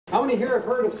many here have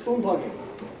heard of spoonplugging?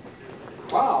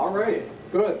 Wow, all right,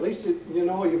 good. At least you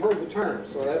know you've heard the term,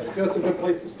 so that's a good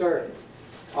place to start.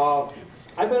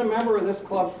 I've been a member of this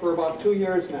club for about 2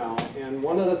 years now, and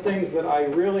one of the things that I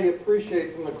really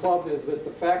appreciate from the club is that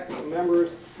the fact that the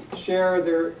members share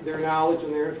their knowledge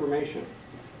and their information.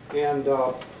 And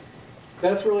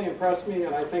that's really impressed me,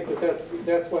 and I think that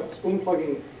that's what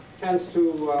spoonplugging tends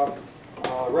to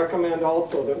recommend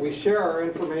also, that we share our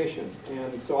information.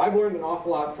 And so I've learned an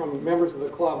awful lot from members of the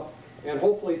club, and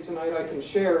hopefully tonight I can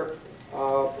share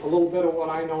a little bit of what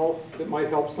I know that might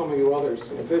help some of you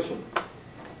others in fishing.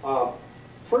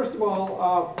 First of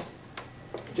all,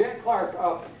 Jack Clark,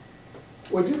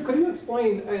 could you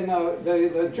explain in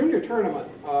the junior tournament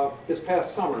this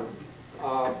past summer,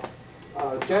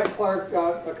 Jack Clark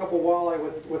got a couple walleye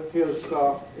with his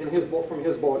in his boat, from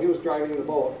his boat. He was driving the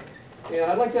boat, and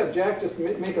I'd like to have Jack just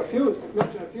mention a few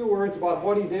words about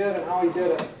what he did and how he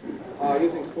did it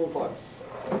using spoon plugs.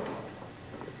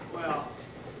 Well,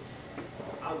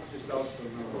 I was just out from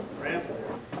the ramp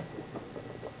there.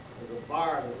 There's a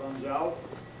bar that runs out,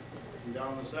 and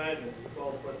down the side there's a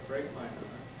 12-foot brake line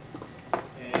on it.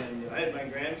 And I had my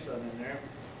grandson in there.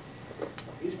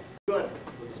 He's good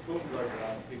with the spoon plug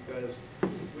on because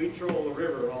we troll the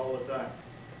river all the time.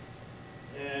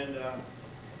 And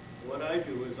what I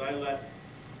do is I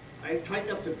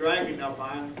tighten up the drag enough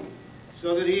on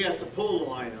so that he has to pull the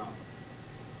line out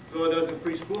so it doesn't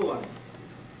free spool on him.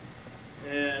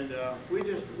 And we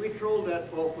trolled that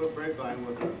 12-foot brake line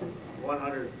with a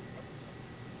 100.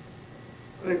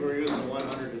 I think we were using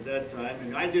 100 at that time,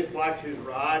 and I just watched his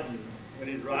rod, and when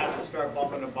his rods would start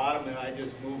bumping the bottom, and I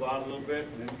just move out a little bit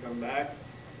and then come back.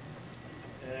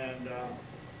 And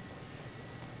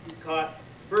he caught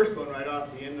the first one right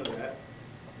off the end of that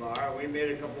bar. We made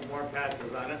a couple more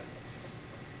passes on it,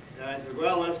 and I said,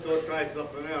 well, let's go try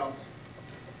something else.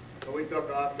 So we took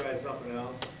off, tried something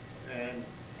else, and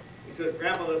he said,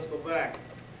 Grandpa, let's go back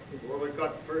where we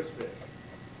caught the first fish,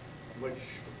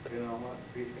 which, you know what,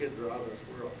 these kids are out of this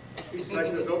world. I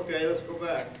says, okay, let's go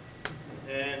back.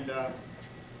 And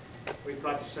we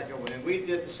caught the second one, and we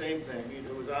did the same thing.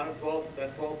 It was on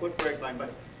that 12-foot brake line,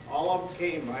 but all of them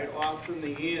came right off from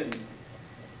the end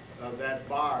of that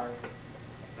bar.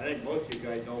 I think most of you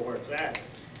guys know where it's at.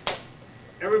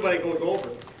 Everybody goes over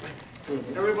it.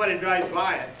 Everybody drives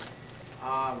by it.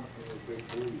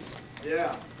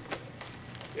 Yeah.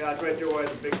 Yeah, it's right there where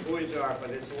the big buoys are, but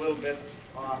it's a little bit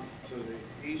off to the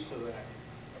east of that.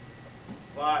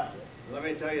 But let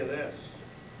me tell you this.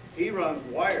 He runs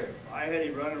wire. I had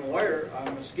him running wire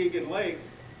on Muskegon Lake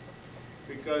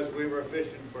because we were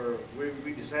fishing for, I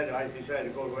decided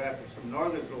to go after some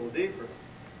northerns a little deeper.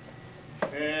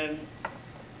 And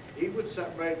he would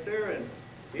sit right there and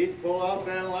he'd pull out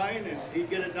that line and he'd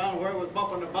get it down where it was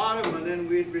bumping the bottom, and then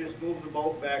we'd just move the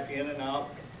boat back in and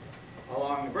out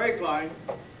along the brake line,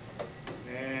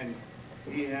 and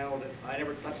he handled it. I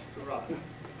never touched the rod.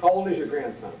 How old is your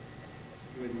grandson?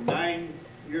 He was 9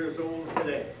 years old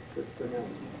today. Good for him.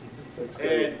 That's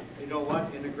great. And you know what?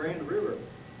 In the Grand River,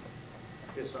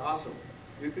 it's awesome.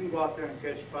 You can go out there and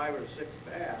catch 5 or 6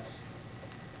 bass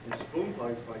in spoon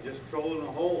plugs by just trolling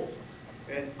the holes.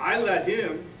 And I let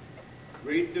him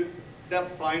read the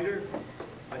depth finder.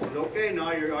 I said, okay,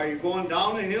 now are you going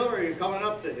down the hill or are you coming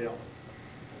up the hill?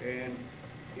 And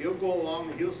he'll go along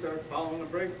and he'll start following the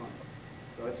brake line.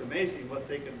 So it's amazing what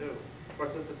they can do. Of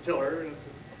course, it's a tiller, and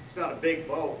it's not a big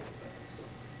boat.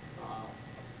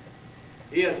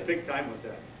 He has a big time with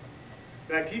that. In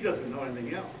fact, he doesn't know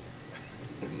anything else.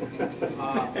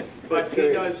 But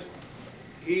he does,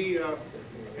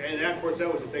 and of course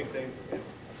that was a big thing for him.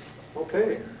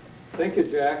 Okay, thank you,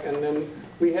 Jack. And then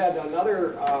we had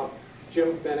another,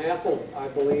 Jim Van Assel, I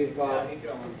believe, got a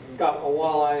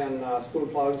walleye and spoon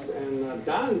plugs. And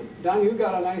Don, you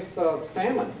got a nice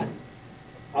salmon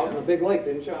out in the big lake,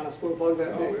 didn't you, on a spoon plug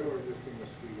that day? No, we were just in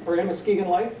Muskegon. Or in Muskegon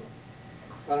Lake?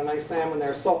 Got a nice salmon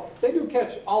there. So they do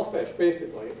catch all fish,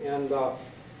 basically. And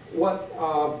what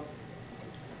I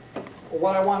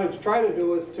wanted to try to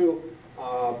do is to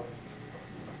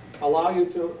allow you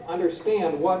to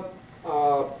understand what,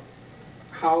 how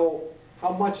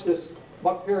much this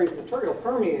Buck Perry's material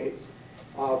permeates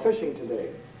fishing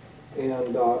today.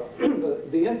 And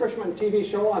the In-Fisherman TV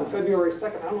show on February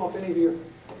 2nd, I don't know if any of you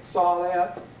saw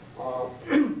that,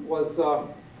 was,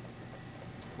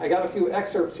 I got a few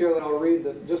excerpts here that I'll read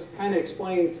that just kind of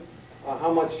explains how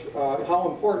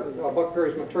important Buck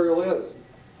Perry's material is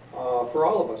for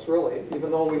all of us, really,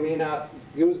 even though we may not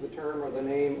use the term or the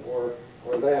name or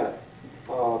that.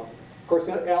 Of course,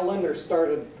 Al Linder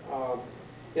started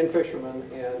In-Fisherman,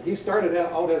 and he started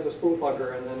out as a spoon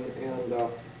plugger, and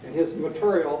And his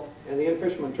material and the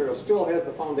in-fish material still has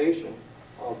the foundation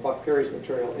of Buck Perry's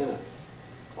material in it.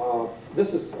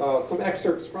 This is some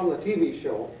excerpts from the TV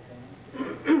show.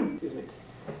 Excuse me.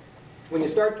 When you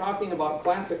start talking about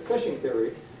classic fishing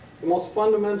theory, the most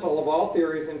fundamental of all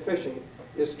theories in fishing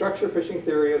is structure fishing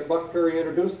theory as Buck Perry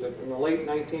introduced it in the late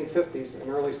 1950s and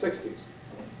early 60s.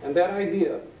 And that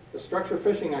idea, the structure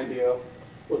fishing idea,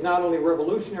 was not only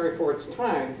revolutionary for its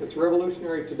time, it's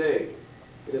revolutionary today.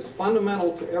 It is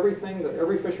fundamental to everything that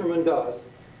every fisherman does,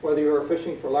 whether you are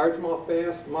fishing for largemouth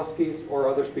bass, muskies, or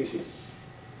other species.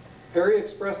 Perry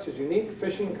expressed his unique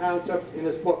fishing concepts in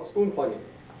his book, Spoonplugging,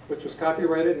 which was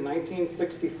copyrighted in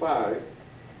 1965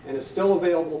 and is still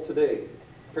available today.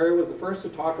 Perry was the first to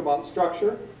talk about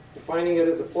structure, defining it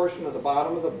as a portion of the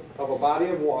bottom of a body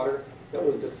of water that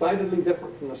was decidedly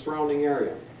different from the surrounding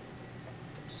area.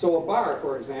 So a bar,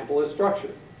 for example, is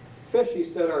structure. Fish, he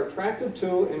said, are attracted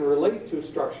to and relate to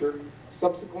structure,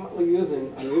 subsequently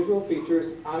using unusual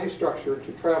features on a structure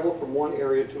to travel from one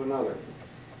area to another.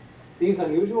 These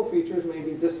unusual features may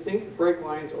be distinct break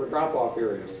lines or drop-off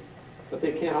areas, but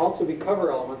they can also be cover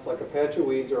elements like a patch of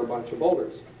weeds or a bunch of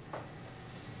boulders.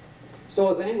 So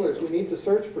as anglers, we need to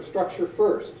search for structure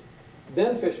first,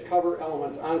 then fish cover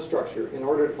elements on structure in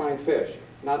order to find fish,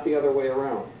 not the other way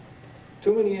around.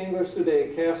 Too many anglers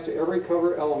today cast to every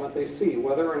cover element they see,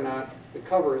 whether or not the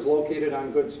cover is located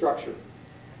on good structure.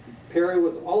 Perry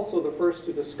was also the first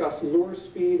to discuss lure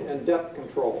speed and depth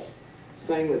control,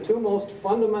 saying the two most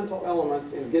fundamental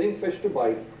elements in getting fish to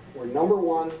bite were number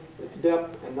one, its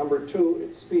depth, and number two,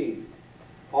 its speed.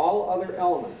 All other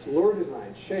elements, lure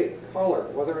design, shape, color,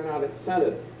 whether or not it's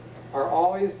scented, are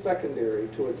always secondary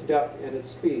to its depth and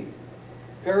its speed.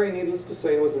 Perry, needless to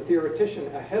say, was a theoretician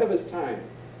ahead of his time,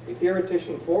 a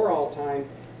theoretician for all time,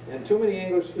 and too many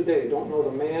anglers today don't know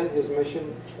the man, his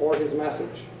mission, or his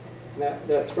message. And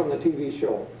that's from the TV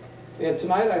show. And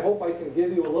tonight I hope I can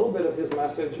give you a little bit of his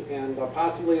message, and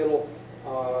possibly it'll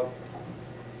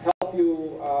help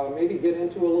you maybe get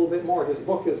into a little bit more. His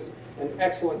book is an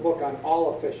excellent book on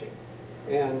all of fishing,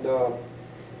 and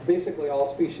basically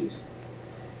all species.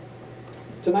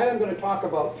 Tonight I'm going to talk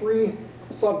about three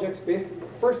subjects.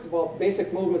 First of all,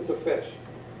 basic movements of fish,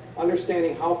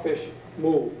 understanding how fish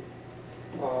move.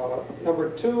 Number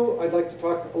two, I'd like to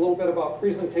talk a little bit about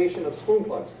presentation of spoon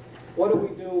plugs. What do we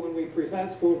do when we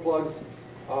present spoon plugs?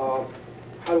 How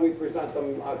do we present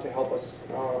them to help us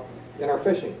in our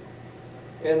fishing?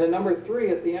 And then number three,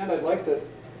 at the end, I'd like to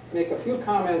make a few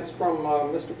comments from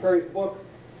Mr. Perry's book,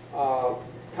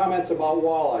 comments about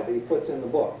walleye that he puts in the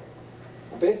book.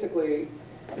 Basically,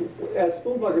 as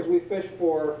spoon pluggers, we fish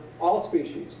for all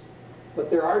species, but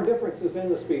there are differences in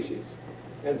the species.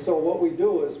 And so what we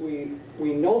do is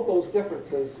we note those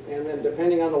differences, and then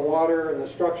depending on the water and the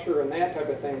structure and that type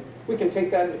of thing, we can take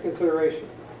that into consideration.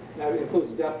 That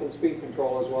includes depth and speed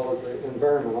control as well as the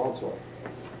environment also.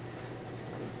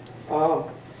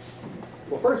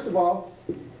 Well, first of all,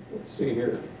 let's see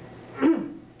here.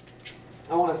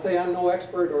 I want to say I'm no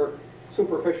expert or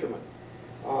super fisherman.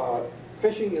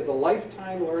 Fishing is a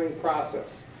lifetime learning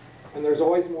process, and there's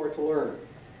always more to learn.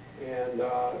 And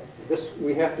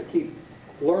we have to keep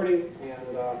learning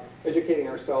and educating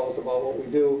ourselves about what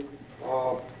we do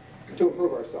to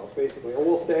improve ourselves, basically, or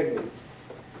we'll stagnate.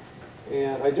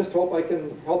 And I just hope I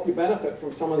can help you benefit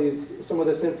from some of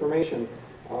this information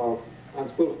on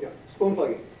spoon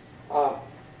plugging.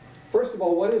 First of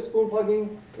all, what is spoon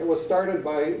plugging? It was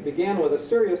began with a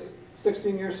serious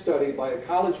 16-year study by a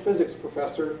college physics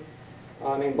professor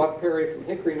named Buck Perry from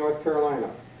Hickory, North Carolina.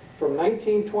 From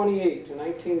 1928 to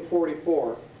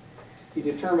 1944, he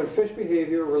determined fish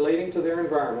behavior relating to their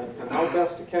environment and how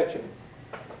best to catch them.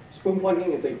 Spoon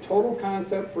plugging is a total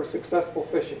concept for successful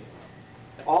fishing,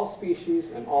 all species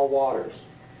and all waters.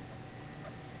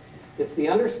 It's the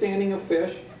understanding of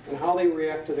fish and how they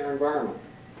react to their environment.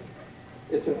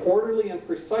 It's an orderly and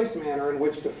precise manner in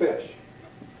which to fish.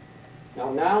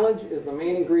 Now, knowledge is the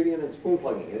main ingredient in spoon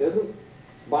plugging. It isn't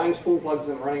buying spoon plugs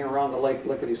and running around the lake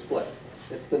lickety-split.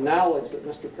 It's the knowledge that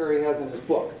Mr. Perry has in his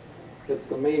book that's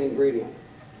the main ingredient.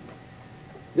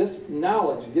 This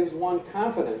knowledge gives one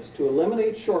confidence to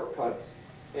eliminate shortcuts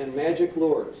and magic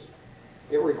lures.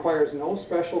 It requires no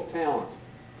special talent.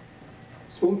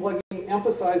 Spoon plugging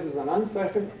emphasizes an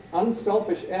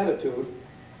unselfish attitude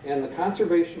and the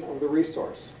conservation of the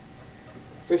resource.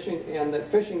 And that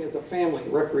fishing is a family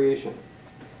recreation.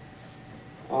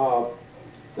 Now,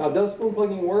 does spoon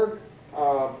plugging work?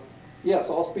 Yes,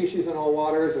 all species in all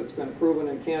waters. It's been proven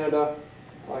in Canada,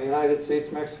 United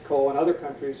States, Mexico, and other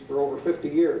countries for over 50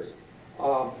 years.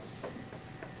 I'll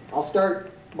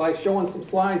start by showing some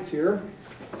slides here,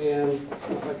 and let's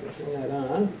see if I can turn that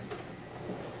on.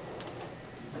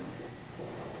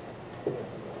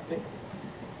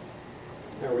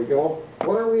 we go.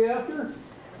 What are we after?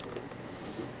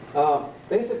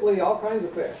 Basically all kinds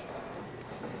of fish.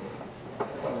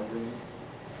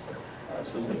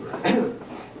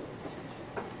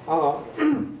 One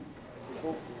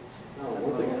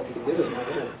thing I have to get is my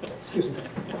hair. Excuse me.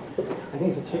 I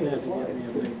need to change this light.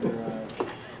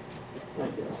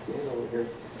 Thank you. I'll stand over here.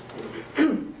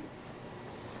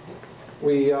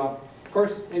 We, of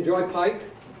course, enjoy pike,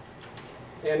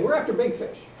 and we're after big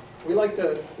fish. We like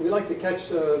to catch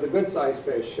the good-sized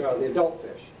fish, the adult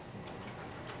fish.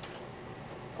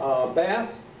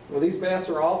 Bass. Well, these bass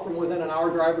are all from within an hour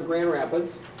drive of Grand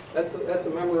Rapids. That's a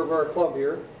member of our club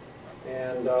here,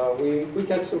 and we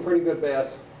catch some pretty good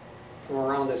bass from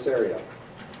around this area.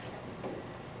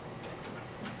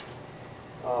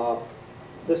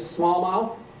 This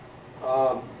smallmouth.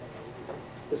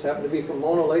 This happened to be from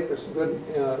Mono Lake. There's some good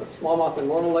smallmouth in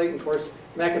Mono Lake. And of course,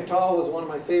 Macataw was one of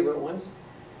my favorite ones.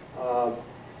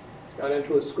 Got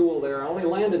into a school there. I only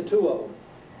landed 2 of them,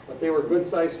 but they were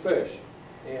good-sized fish.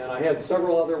 And I had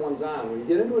several other ones on. When you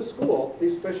get into a school,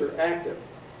 these fish are active.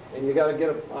 And you got to get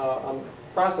a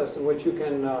process in which you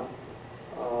can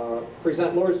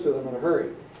present lures to them in a hurry.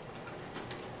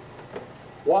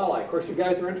 Walleye. Of course, you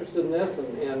guys are interested in this,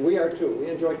 and we are too. We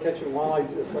enjoy catching walleye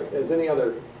just like as any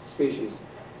other species.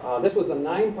 This was a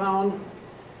 9-pound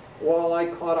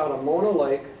walleye caught out of Mono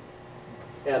Lake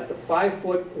at the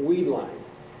 5-foot weed line,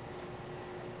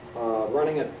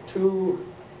 running at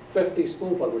 250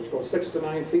 spoon plug, which goes 6 to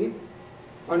 9 feet.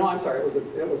 Oh no, I'm sorry,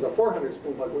 it was a 400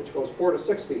 spoon plug, which goes 4 to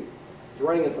 6 feet. He's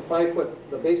running at the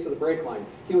 5-foot, the base of the break line.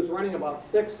 He was running about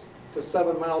 6 to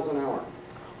 7 miles an hour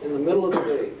in the middle of the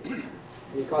day.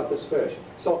 And he caught this fish.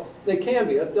 So they can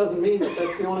be. That doesn't mean that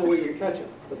that's the only way you catch them,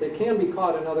 but they can be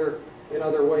caught in other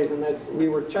ways. And that's, we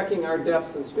were checking our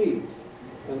depths and speeds.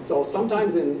 And so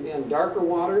sometimes in darker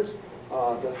waters,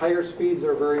 the higher speeds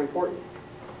are very important.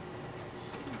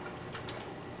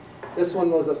 This one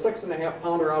was a 6.5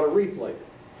 pounder out of Reed's Lake.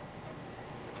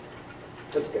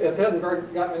 It hadn't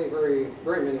got very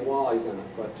many walleyes in it,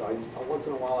 but once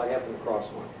in a while I happen to cross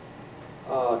one.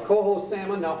 Coho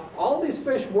salmon. Now, all of these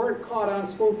fish weren't caught on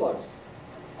spoon plugs.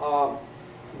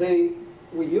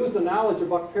 We use the knowledge of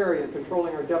Buck Perry in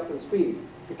controlling our depth and speed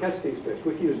to catch these fish.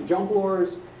 We can use jump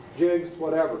lures, jigs,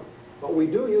 whatever. But we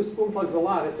do use spoon plugs a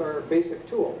lot. It's our basic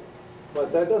tool.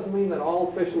 But that doesn't mean that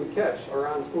all fish we catch are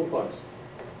on spoon plugs.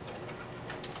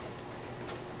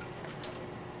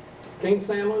 King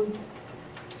salmon.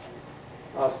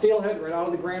 Steelhead right out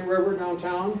of the Grand River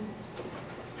downtown.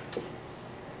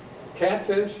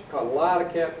 Catfish, caught a lot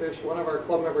of catfish. One of our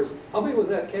club members, how big was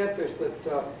that catfish that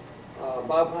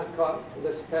Bob Hunt caught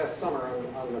this past summer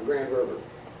on the Grand River?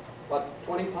 About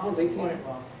 20 pounds, 18? 20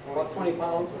 pounds. About 20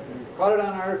 pounds. Caught it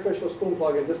on an artificial spoon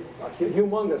plug, and just a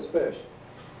humongous fish.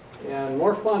 And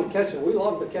more fun catching. We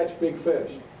love to catch big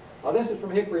fish. This is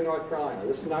from Hickory, North Carolina.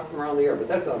 This is not from around the air, but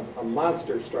that's a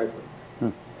monster striper.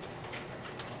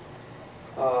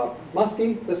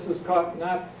 Muskie, this is caught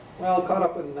caught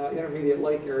up in the Intermediate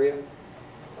Lake area.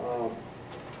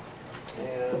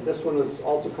 And this one was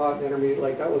also caught in Intermediate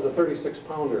Lake. That was a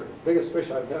 36-pounder. Biggest fish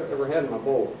I've ever had in my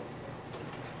bowl.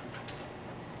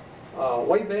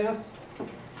 White bass,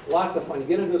 lots of fun. You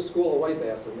get into a school of white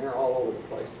bass and they're all over the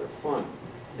place. They're fun.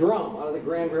 Drum, out of the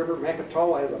Grand River.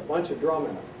 Macatawa has a bunch of drum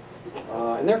in it.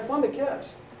 And they're fun to catch.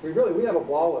 We have a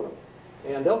ball with them.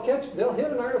 And they'll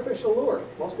hit an artificial lure.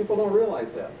 Most people don't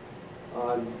realize that.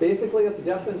 Basically, it's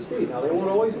depth and speed. Now, they won't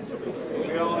always...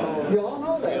 You all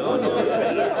know that.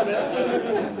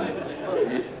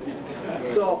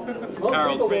 So, most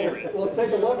people will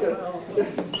take a look at...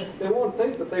 They won't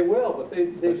think that they will, but they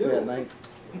do.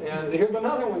 And here's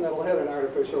another one that'll hit an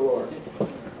artificial lure.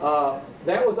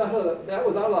 That was out of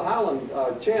the Holland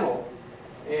Channel.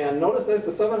 And notice there's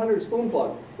the 700 spoon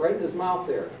plug right in his mouth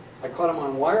there. I caught him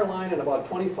on wire line in about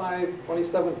 25,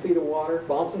 27 feet of water,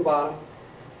 bouncing bottom.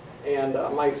 And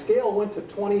my scale went to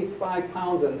 25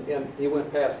 pounds, and he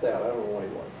went past that. I don't know what he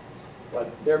was.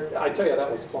 But I tell you,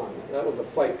 that was fun. That was a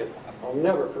fight that I'll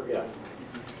never forget.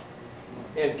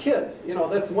 And kids, you know,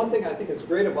 that's one thing I think is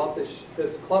great about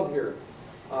this club here,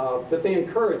 that they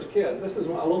encourage kids. This is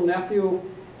my little nephew,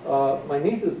 my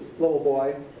niece's little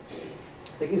boy. I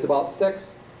think he's about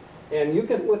 6. And you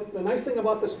can, the nice thing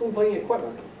about the spoon plugging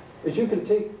equipment is you can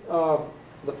take the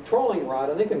trolling rod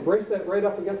and they can brace that right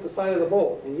up against the side of the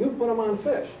boat. And you put them on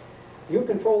fish. You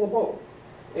control the boat.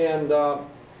 And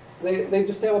they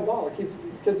just have a ball. The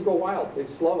kids go wild. They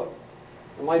just love it.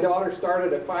 And my daughter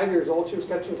started at 5 years old. She was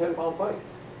catching 10-pound pike.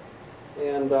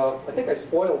 And I think I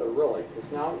spoiled her, really, because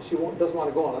now she doesn't want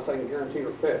to go unless I can guarantee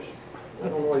her fish. I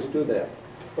don't always do that.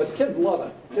 But kids love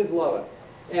it. Kids love it.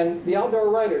 And the outdoor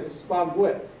writers, this is Bob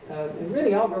Gwitz, and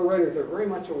really outdoor writers are very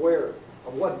much aware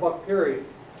of what Buck Perry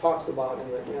talks about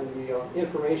in the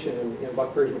information in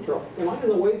Buck Perry's material. Am I in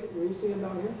the way? Can you see him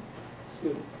down here?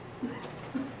 Excuse me.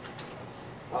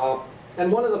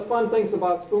 And one of the fun things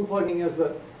about spoon plugging is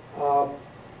that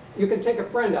you can take a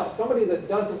friend out, somebody that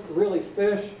doesn't really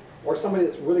fish, or somebody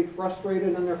that's really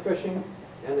frustrated in their fishing,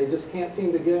 and they just can't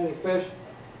seem to get any fish,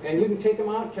 and you can take them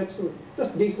out, catch some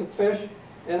just decent fish,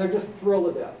 and they're just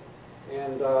thrilled to death.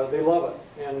 And they love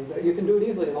it. And you can do it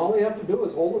easily, and all they have to do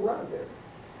is hold the rod there.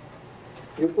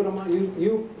 You put them on,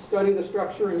 you study the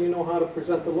structure, and you know how to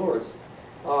present the lures.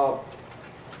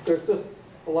 There's just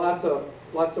lots of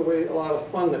ways, a lot of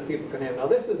fun that people can have. Now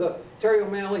this is Terry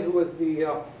O'Malley, who was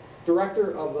the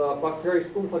director of the Buck Perry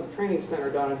Spoonplug Training Center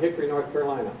down in Hickory, North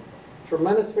Carolina.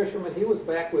 Tremendous fisherman. He was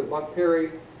back with Buck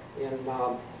Perry in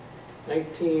the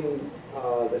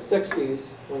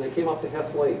 60s when they came up to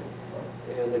Hess Lake,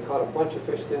 and they caught a bunch of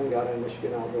fish then, got in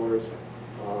Michigan Outdoors.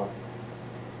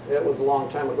 It was a long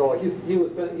time ago. He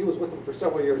was with them for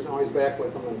several years. Now he's back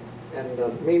with them,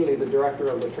 and mainly the director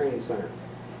of the training center.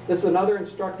 This is another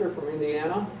instructor from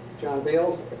Indiana, John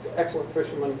Bales, excellent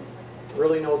fisherman,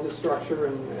 really knows his structure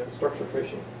and structure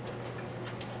fishing.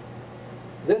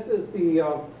 This is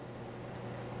the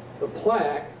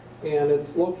plaque, and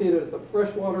it's located at the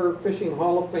Freshwater Fishing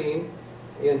Hall of Fame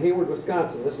in Hayward,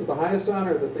 Wisconsin. This is the highest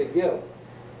honor that they give.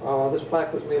 This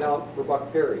plaque was made out for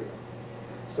Buck Perry.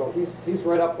 So he's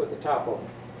right up with the top of them.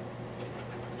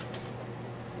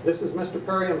 This is Mr.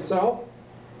 Perry himself.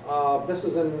 This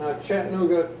was in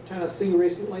Chattanooga, Tennessee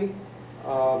recently,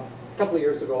 a couple of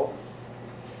years ago.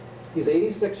 He's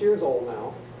 86 years old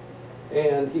now,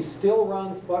 and he still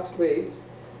runs Buck's Baits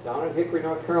down in Hickory,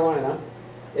 North Carolina,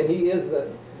 and he is the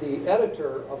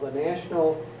editor of the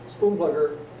National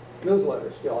Spoonplugger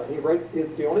newsletter still. He writes,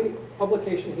 it's the only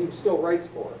publication he still writes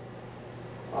for.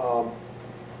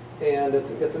 And it's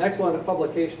an excellent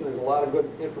publication. There's a lot of good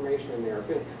information in there.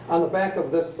 On the back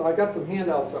of this, I got some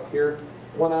handouts up here.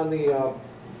 One on the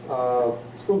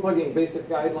spoon plugging basic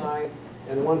guideline,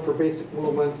 and one for basic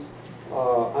movements.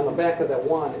 On the back of that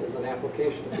one is an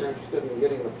application if you're interested in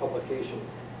getting the publication.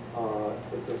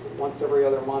 It's once every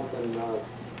other month, and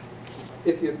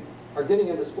if you are getting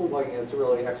into spoon plugging, it's a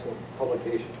really excellent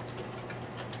publication.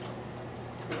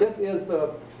 This is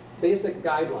the basic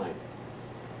guideline.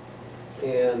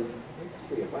 And let's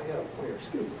see if I have a pointer.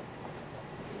 Excuse me.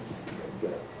 Let's see if I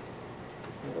get it.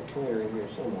 I have a pointer in here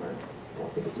somewhere. I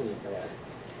think it's in the bag.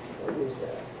 Or where's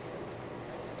that?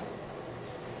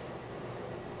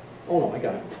 Oh no, I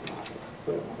got it.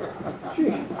 Gee.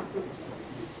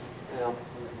 Now,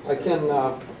 I can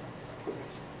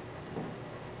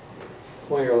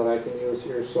pointer that I can use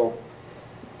here. So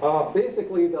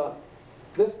basically,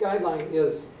 this guideline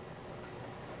is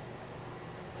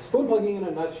spoon plugging in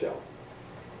a nutshell.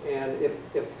 And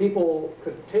if people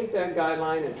could take that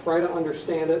guideline and try to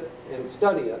understand it and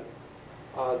study it,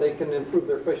 they can improve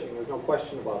their fishing. There's no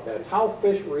question about that. It's how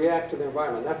fish react to the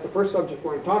environment. That's the first subject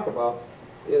we're going to talk about,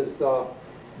 is the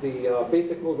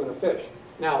basic movement of fish.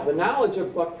 Now, the knowledge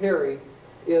of Buck Perry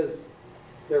is,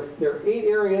 there are 8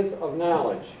 areas of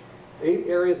knowledge, 8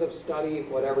 areas of study,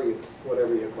 whatever you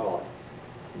call it.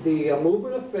 The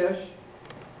movement of fish,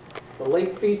 the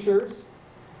lake features,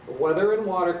 the weather and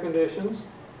water conditions,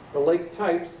 the lake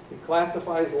types. He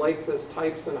classifies lakes as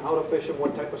types and how to fish and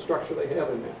what type of structure they have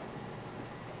in there.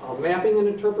 Mapping and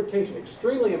interpretation,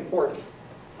 extremely important.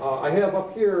 I have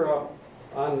up here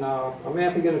on a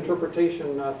mapping and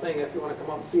interpretation thing, if you want to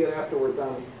come up and see it afterwards,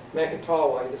 on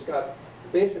Macatawa. I just got,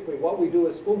 basically what we do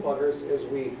as spoon pluggers is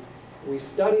we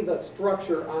study the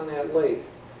structure on that lake.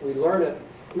 We learn it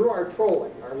through our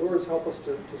trolling. Our lures help us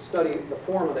to study the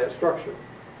form of that structure.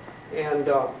 And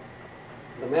the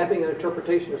mapping and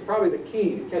interpretation is probably the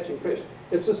key to catching fish.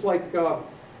 It's just like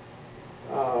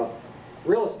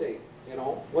real estate. You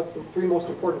know, what's the 3 most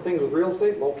important things with real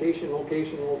estate? Location,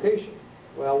 location, location.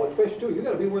 Well, with fish too, you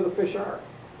got to be where the fish are,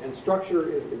 and structure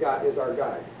is our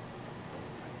guide.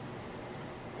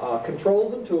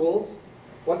 Controls and tools.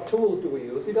 What tools do we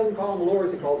use? He doesn't call them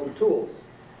lures; he calls them tools,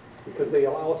 because they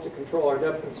allow us to control our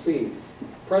depth and speed.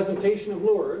 Presentation of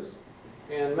lures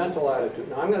and mental attitude.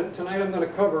 Now, tonight I'm going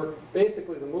to cover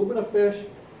basically the movement of fish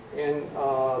and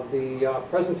the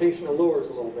presentation of lures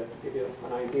a little bit to give you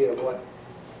an idea of what.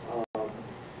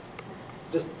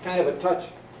 Just kind of a touch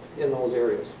in those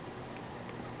areas.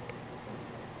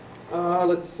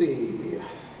 Let's see.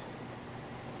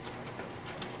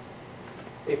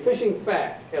 A fishing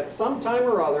fact. At some time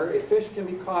or other, a fish can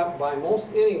be caught by most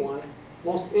anyone,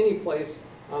 most any place,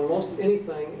 on most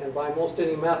anything, and by most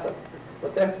any method.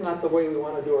 But that's not the way we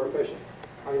want to do our fishing.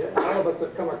 I mean, all of us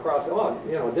have come across, oh,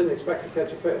 you know, didn't expect to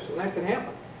catch a fish, and that can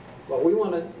happen. But we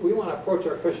want to approach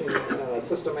our fishing in a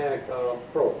systematic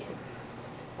approach.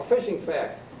 A fishing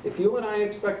fact: if you and I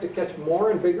expect to catch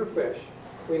more and bigger fish,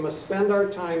 we must spend our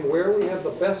time where we have the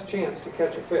best chance to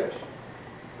catch a fish.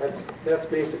 That's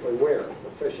basically where,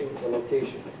 the fishing, the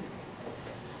location.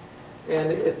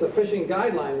 And it's a fishing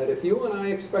guideline that if you and I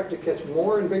expect to catch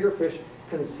more and bigger fish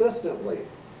consistently,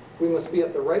 we must be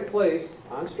at the right place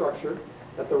on structure,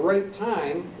 at the right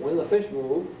time when the fish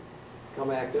move, become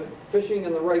active, fishing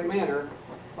in the right manner,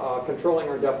 controlling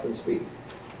our depth and speed.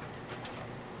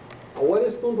 Now, what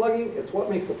is spoon plugging? It's what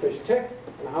makes a fish tick,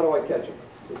 and how do I catch them?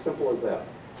 It's as simple as that.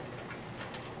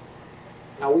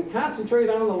 Now, we concentrate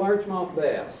on the largemouth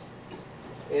bass,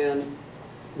 and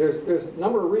there's a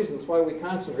number of reasons why we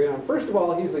concentrate on him. First of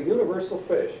all, he's a universal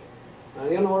fish. Now,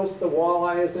 you'll notice the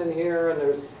walleye is in here, and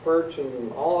there's perch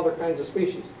and all other kinds of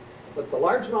species. But the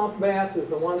largemouth bass is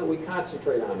the one that we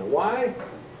concentrate on. And why?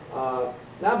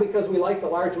 Not because we like the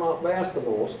largemouth bass the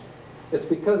most. It's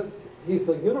because he's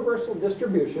the universal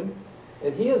distribution,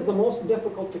 and he is the most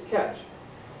difficult to catch.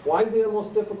 Why is he the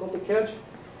most difficult to catch?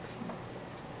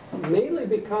 Mainly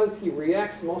because he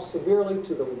reacts most severely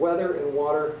to the weather and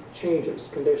water changes,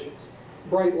 conditions.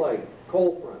 Bright light,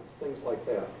 cold fronts, things like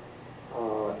that.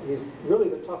 He's really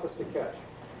the toughest to catch.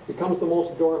 Becomes the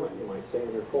most dormant, you might say,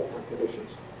 under cold front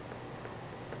conditions.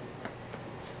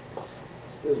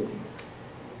 Excuse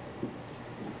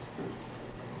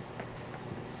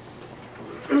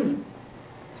me.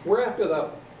 We're after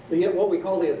what we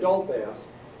call the adult bass,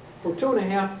 from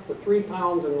 2.5 to 3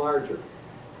 pounds and larger.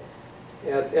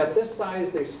 At this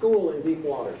size, they school in deep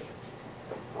water.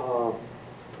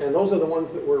 And those are the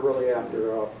ones that we're really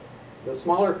after. The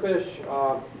smaller fish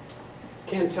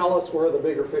can tell us where the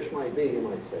bigger fish might be, you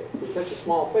might say. If we catch a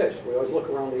small fish, we always look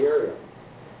around the area.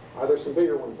 Are there some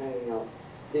bigger ones hanging out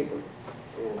deeper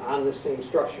and on this same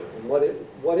structure? And what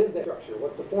is that structure?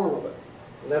 What's the form of it?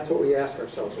 And that's what we ask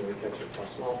ourselves when we catch a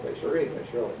small fish, or any fish,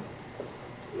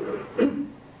 really.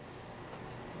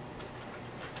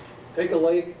 Take a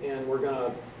lake, and we're going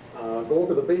to go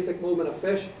over the basic movement of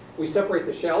fish. We separate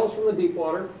the shallows from the deep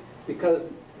water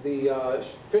because the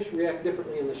fish react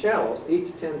differently in the shallows, 8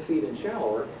 to 10 feet and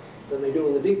shallower, than they do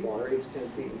in the deep water, 8 to 10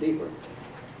 feet and deeper.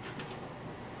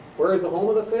 Where is the home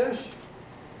of the fish?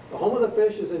 The home of the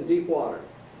fish is in deep water.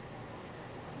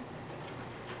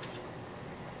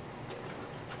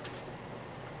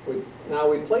 Now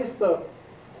we place the,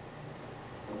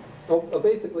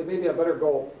 basically maybe I better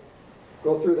go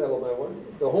through that a little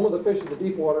bit. The home of the fish is the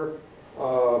deep water,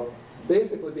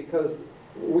 basically because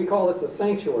we call this a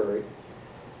sanctuary,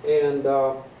 and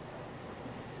the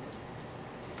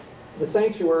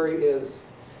sanctuary is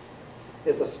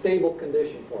a stable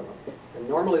condition for them. And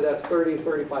normally that's 30,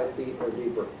 35 feet or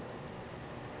deeper.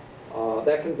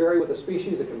 That can vary with the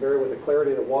species, it can vary with the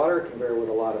clarity of the water, it can vary with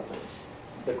a lot of things.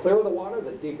 The clearer the water,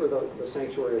 the deeper the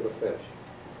sanctuary of the fish.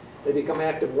 They become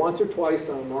active once or twice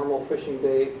on a normal fishing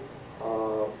day,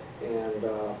 and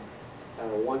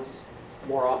once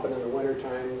more often in the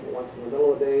wintertime, once in the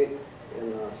middle of the day, in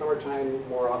the summertime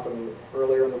more often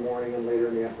earlier in the morning and later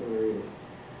in the afternoon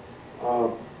or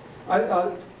evening.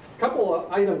 A couple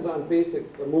of items on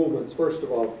basic movements. First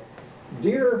of all,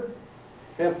 deer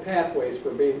have pathways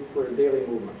for daily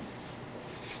movements.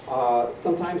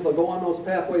 Sometimes they'll go on those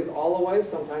pathways all the way,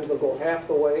 sometimes they'll go half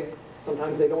the way,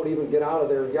 sometimes they don't even get out of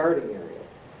their yarding area.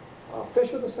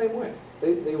 Fish are the same way.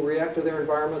 They react to their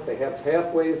environment, they have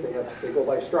pathways, they go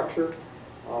by structure.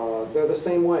 They're the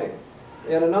same way.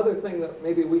 And another thing that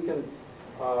maybe we can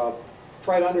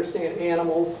try to understand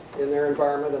animals in their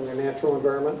environment and their natural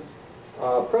environment.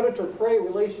 Predator-prey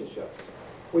relationships.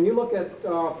 When you look at,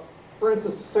 for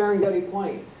instance, the Serengeti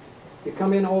Plain, you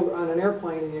come in over on an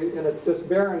airplane and it's just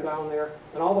barren down there,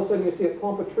 and all of a sudden you see a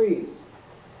clump of trees.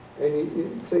 And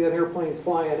you see an airplane's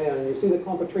flying in, and you see the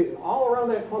clump of trees. And all around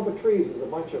that clump of trees is a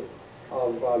bunch of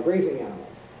grazing animals.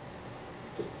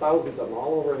 Just thousands of them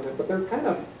all over in there. But they're kind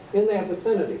of in that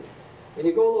vicinity. And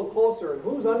you go a little closer, and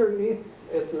who's underneath?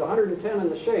 It's 110 in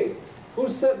the shade.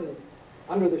 Who's sitting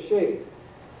under the shade?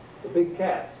 The big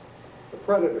cats, the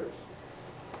predators.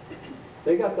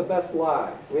 They got the best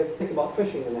lie. We have to think about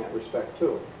fishing in that respect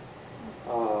too.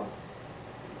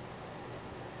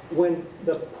 When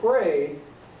the prey,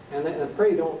 and the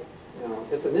prey don't,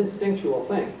 it's an instinctual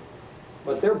thing.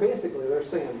 But they're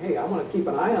saying, hey, I'm going to keep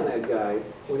an eye on that guy.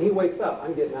 When he wakes up,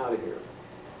 I'm getting out of here.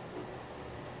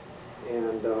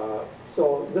 And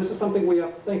so this is something we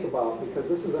have to think about, because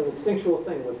this is an instinctual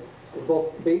thing with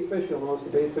both bait fish. You'll notice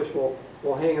the bait fish will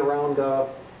hang around,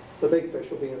 the big fish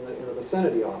will be in the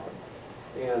vicinity often.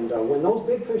 And when those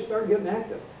big fish start getting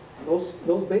active,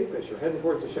 those bait fish are heading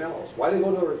towards the shallows. Why do they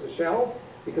go towards the shallows?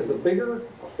 Because the bigger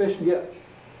a fish gets,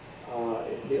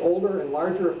 the older and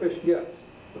larger a fish gets,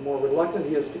 the more reluctant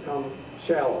he is to come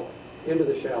shallow, into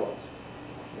the shallows.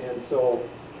 And so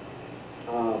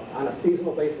on a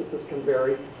seasonal basis, this can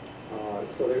vary.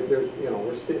 So there's, you know,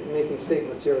 we're making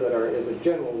statements here that are, as a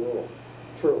general rule,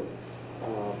 true.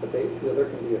 But they, you know, there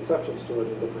can be exceptions to it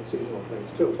in different seasonal things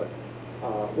too. But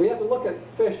we have to look at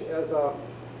fish as a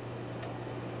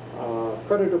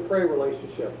predator-prey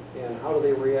relationship and how do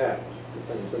they react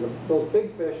to things. And those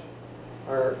big fish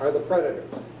are the predators.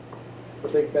 The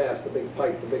big bass, the big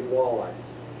pike, the big walleye.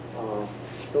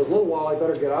 Those little walleye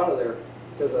better get out of there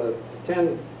because a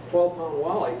 10, 12-pound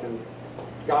walleye can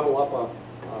gobble up a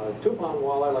 2-pound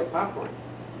walleye like popcorn.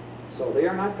 So they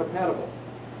are not compatible.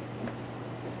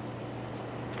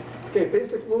 Okay,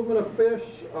 basic movement of fish.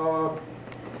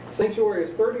 Sanctuary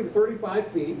is 30 to 35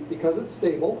 feet because it's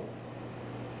stable.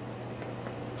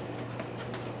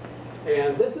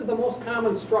 And this is the most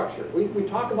common structure. We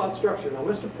talk about structure. Now,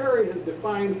 Mr. Perry has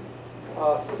defined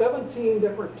 17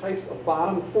 different types of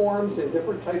bottom forms in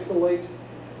different types of lakes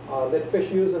that fish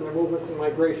use in their movements and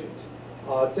migrations.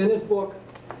 It's in his book,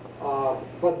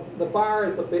 but the bar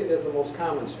is the most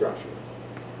common structure.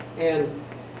 And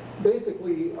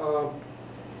basically,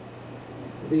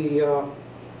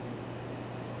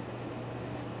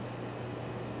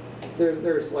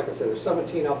 there's, like I said, there's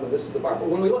 17 of them. This is the bar. But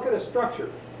when we look at a structure,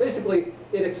 basically,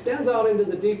 it extends out into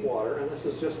the deep water, and this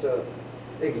is just an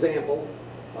example.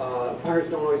 Bars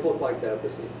don't always look like that.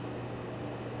 This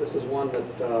is one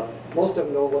that most of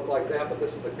them don't look like that, but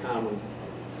this is a common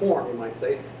form, you might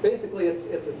say. Basically,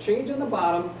 it's a change in the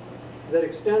bottom that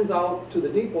extends out to the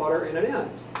deep water, and it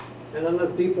ends. And then the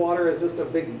deep water is just a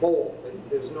big bowl.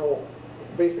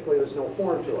 Basically, there's no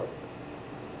form to it.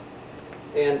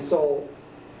 And so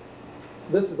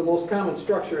this is the most common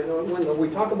structure. And when we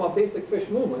talk about basic fish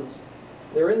movements,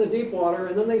 they're in the deep water,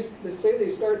 and then they say they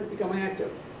start to become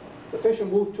active. The fish will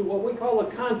move to what we call a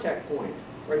contact point,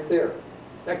 right there.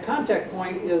 That contact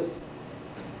point is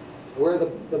where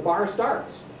the bar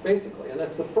starts, basically. And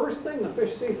that's the first thing the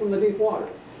fish see from the deep water.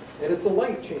 And it's a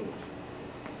light change.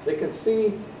 They can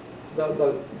see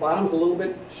the bottom's a little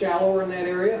bit shallower in that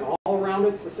area, and all around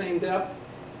it's the same depth.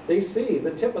 They see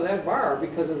the tip of that bar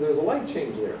because there's a light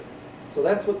change there. So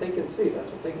that's what they can see.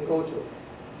 That's what they can go to.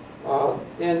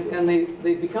 And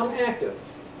they become active.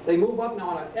 They move up. Now,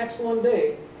 on an excellent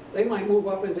day, they might move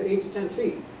up into 8 to 10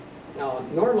 feet. Now,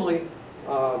 normally,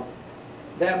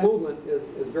 that movement is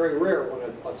very rare when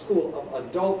a school of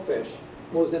adult fish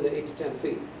moves into 8 to 10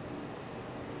 feet.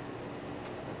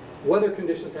 Weather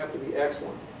conditions have to be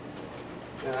excellent.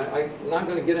 And I'm not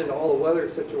going to get into all the weather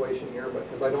situation here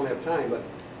because I don't have time,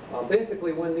 but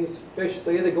basically when these fish,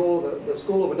 say they go, the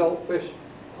school of adult fish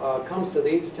comes to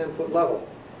the 8 to 10 foot level,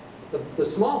 the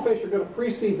small fish are going to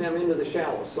precede them into the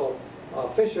shallows. So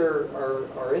fish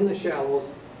are in the shallows,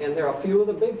 and there are a few of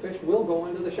the big fish will go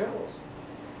into the shallows.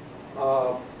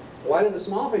 Why do the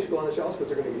small fish go in the shallows? Because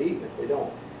they're going to get eaten if they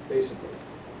don't, basically.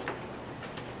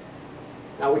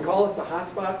 Now, we call this a hot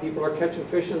spot. People are catching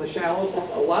fish in the shallows.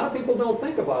 A lot of people don't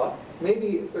think about,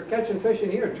 maybe if they're catching fish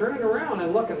in here, turning around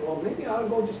and looking, well, maybe I ought to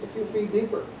go just a few feet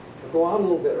deeper, or go out a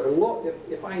little bit, or look,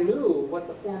 if I knew what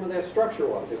the form of that structure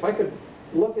was. If I could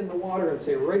look in the water and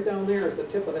say, right down there is the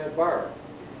tip of that bar,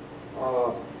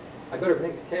 I better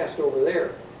make a cast over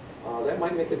there. That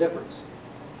might make a difference.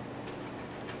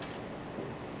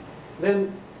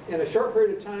 Then, in a short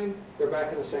period of time, they're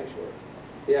back in the sanctuary.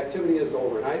 The activity is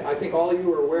over. And I think all of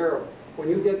you are aware of when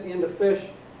you get into fish,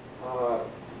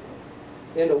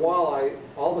 into walleye,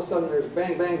 all of a sudden there's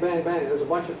bang, bang, bang, bang. There's a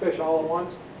bunch of fish all at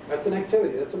once. That's an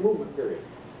activity. That's a movement period.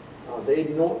 They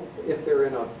know if they're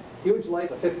in a huge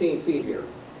lake, 15 feet here,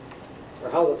 or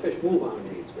how the fish move on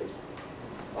weeds, basically.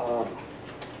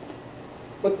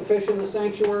 Put the fish in the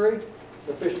sanctuary.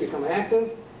 The fish become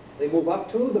active. They move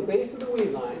up to the base of the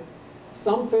weed line.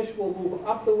 Some fish will move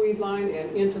up the weed line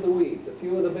and into the weeds, a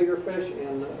few of the bigger fish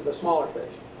and the smaller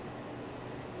fish.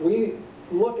 We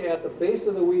look at the base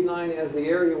of the weed line as the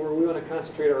area where we want to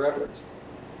concentrate our efforts.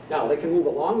 Now, they can move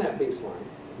along that base of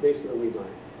the weed line.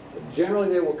 But generally,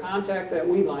 they will contact that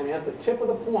weed line at the tip of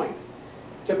the point,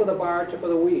 tip of the bar, tip of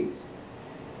the weeds.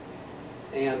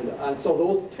 And so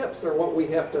those tips are what we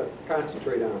have to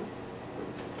concentrate on.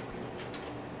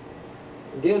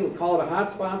 Again, we call it a hot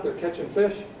spot. They're catching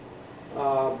fish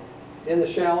in the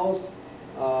shallows.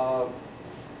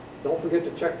 Don't forget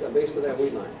to check the base of that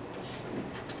weed line.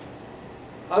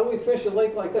 How do we fish a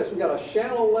lake like this? We've got a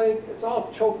shallow lake. It's all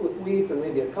choked with weeds and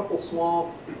maybe a couple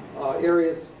small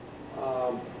areas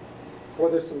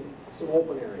where there's some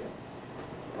open area.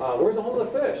 Where's the home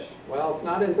of the fish? Well, it's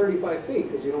not in 35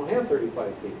 feet because you don't have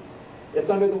 35 feet. It's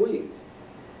under the weeds.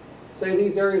 Say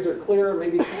these areas are clear,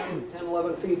 maybe 10,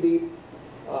 11 feet deep,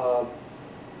 a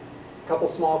couple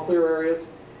small clear areas.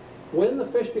 When the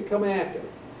fish become active,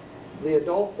 the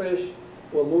adult fish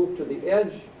will move to the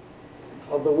edge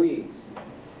of the weeds.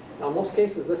 Now, in most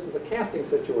cases, this is a casting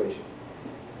situation.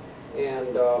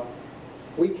 And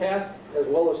we cast as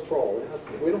well as troll.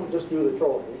 We don't just do the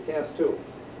trolling, we cast too.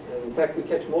 And in fact, we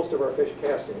catch most of our fish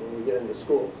casting when we get into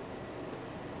schools.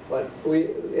 But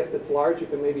if it's large, you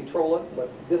can maybe troll it, but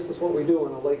this is what we do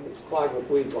in a lake that's clogged with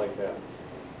weeds like that.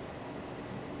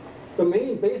 The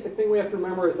main basic thing we have to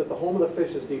remember is that the home of the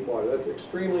fish is deep water. That's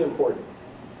extremely important.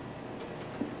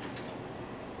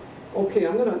 Okay,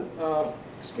 I'm going to,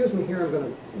 excuse me here, I'm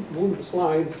going to move the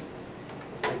slides,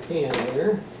 if I can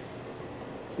here,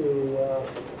 to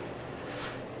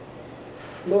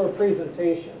lower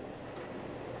presentation.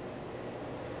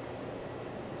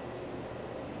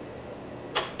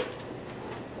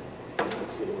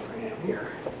 Let's see where I am here.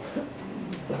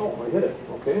 Oh, I did it,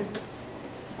 okay.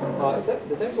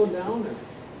 Did that go down? Or?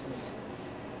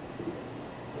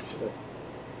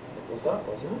 It was up,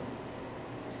 wasn't it?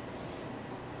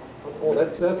 Oh,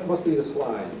 that must be the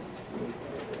slide.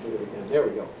 Do it again. There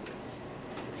we go.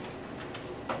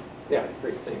 Yeah,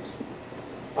 great, thanks.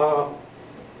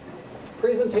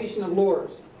 Presentation of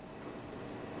lures.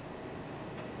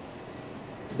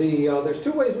 There's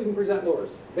two ways we can present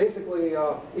lures. Basically,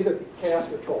 either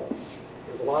cast or troll.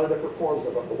 There's a lot of different forms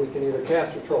of it, but we can either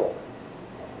cast or troll.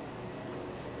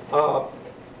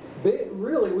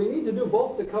 Really, we need to do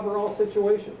both to cover all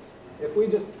situations. If we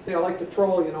just say, I like to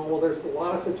troll, you know, well, there's a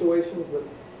lot of situations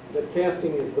that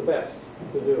casting is the best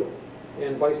to do,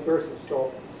 and vice versa.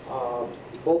 So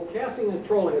both casting and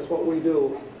trolling is what we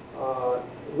do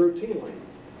routinely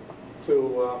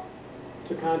to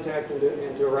contact and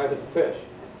to arrive at the fish.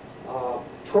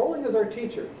 Trolling is our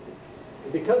teacher.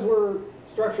 Because we're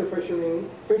structure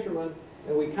fishermen,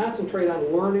 and we concentrate on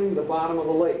learning the bottom of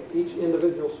the lake, each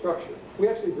individual structure. We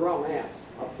actually draw maps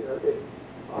up here.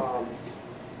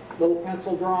 Little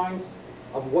pencil drawings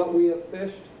of what we have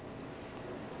fished.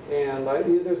 And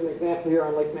there's an example here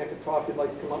on Lake Nakatoff. If you'd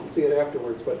like to come up and see it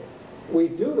afterwards. But we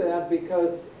do that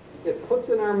because it puts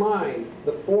in our mind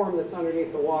the form that's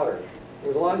underneath the water.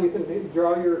 There's a lot, you can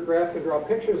draw your graph, can draw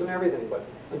pictures and everything, but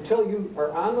until you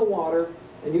are on the water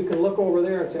and you can look over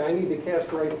there and say, I need to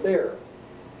cast right there,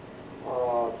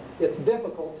 it's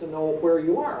difficult to know where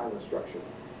you are on the structure.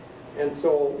 And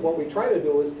so what we try to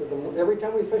do is, every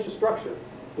time we fish a structure,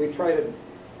 we try to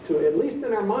at least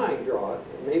in our mind draw it,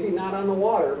 maybe not on the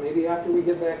water, maybe after we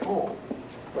get back home,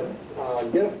 but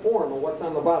get a form of what's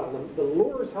on the bottom. The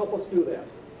lures help us do that.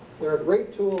 They're a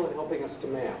great tool in helping us to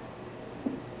map.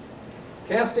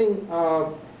 Casting,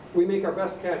 we make our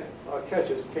best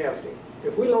catches casting.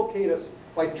 If we locate us,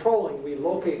 by trolling, we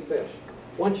locate fish.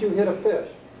 Once you hit a fish,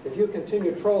 if you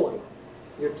continue trolling,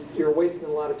 you're wasting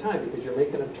a lot of time because you're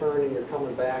making a turn and you're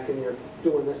coming back and you're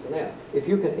doing this and that. If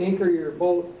you can anchor your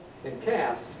boat and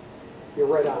cast, you're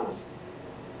right on.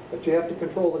 But you have to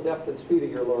control the depth and speed of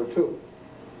your lure too.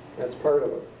 That's part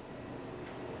of it.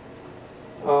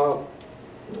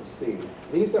 Let's see.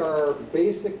 These are our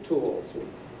basic tools. We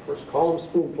first call them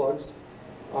spoon plugs.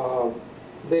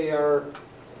 They are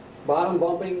bottom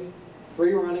bumping,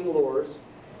 free running lures.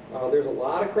 There's a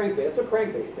lot of crankbait. It's a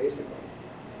crankbait, basically.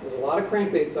 There's a lot of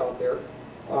crankbaits out there.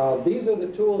 These are the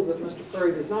tools that Mr.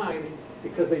 Perry designed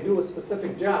because they do a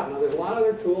specific job. Now, there's a lot of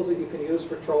other tools that you can use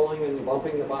for trolling and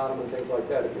bumping the bottom and things like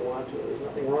that if you want to. There's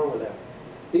nothing wrong with that.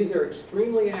 These are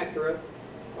extremely accurate.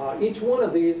 Each one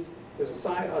of these, there's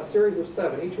a series of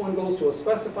 7. Each one goes to a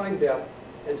specified depth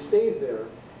and stays there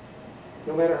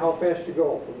no matter how fast you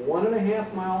go. From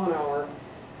 1.5 miles an hour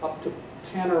up to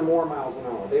 10 or more miles an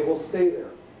hour. They will stay there.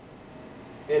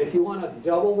 And if you want to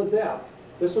double the depth,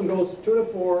 this one goes 2 to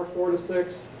 4, 4 to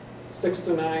 6, 6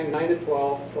 to 9, 9 to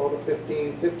 12, 12 to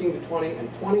 15, 15 to 20,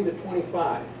 and 20 to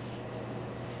 25.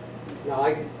 Now,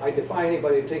 I defy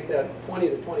anybody to take that 20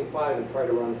 to 25 and try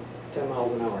to run 10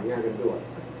 miles an hour. You aren't going to do it.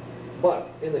 But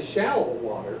in the shallow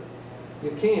water,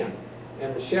 you can.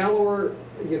 And the shallower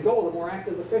you go, the more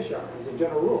active the fish are, as a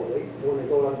general rule. When they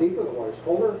go down deeper, the water's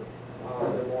colder,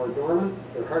 they're more dormant,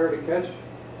 they're harder to catch,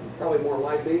 probably more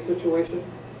live bait situation.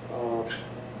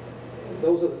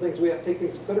 Those are the things we have to take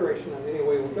into consideration in any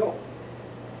way we go.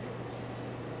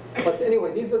 But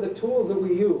anyway, these are the tools that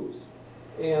we use.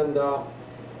 And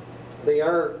they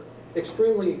are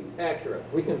extremely accurate.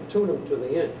 We can tune them to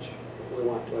the inch if we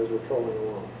want to as we're trolling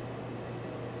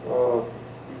along.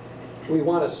 We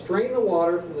want to strain the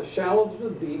water from the shallow to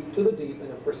the deep in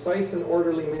a precise and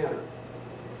orderly manner.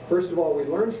 First of all, we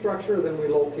learn structure, then we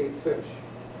locate fish.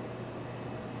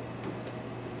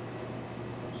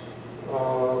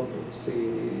 Let's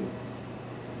see.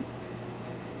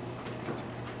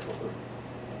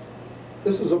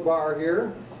 This is a bar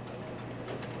here.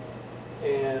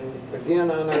 And again,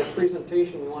 on our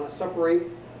presentation, we want to separate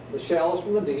the shallows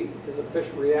from the deep, because the fish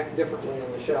react differently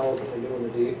in the shallows than they do in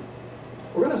the deep.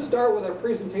 We're going to start with our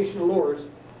presentation of lures.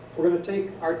 We're going to take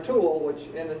our tool,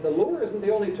 and the lure isn't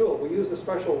the only tool. We use a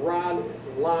special rod,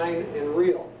 line, and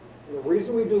reel. And the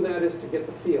reason we do that is to get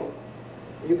the feel.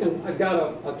 I've got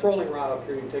a trolling rod up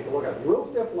here you can take a look at. Real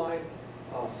stiff line,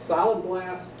 solid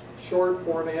glass, short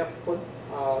 4.5 foot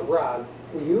rod.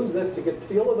 We use this to get the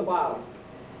feel of the bottom.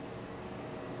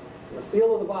 And the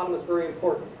feel of the bottom is very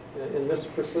important in this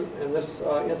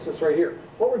instance right here.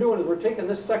 What we're doing is we're taking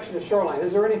this section of shoreline.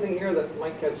 Is there anything here that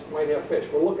might have fish?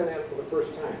 We're looking at it for the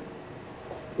first time.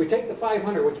 We take the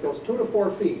 500, which goes 2 to 4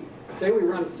 feet. Say we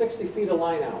run 60 feet of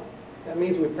line out. That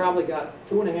means we probably got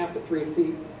 2.5 to 3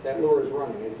 feet that lure is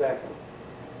running, exactly.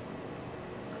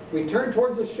 We turn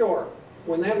towards the shore.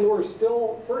 When that lure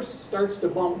still first starts to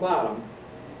bump bottom,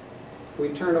 we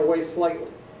turn away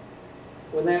slightly.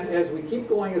 As we keep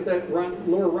going, as that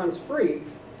lure runs free,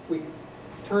 we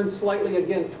turn slightly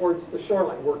again towards the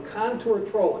shoreline. We're contour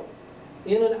trolling,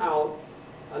 in and out,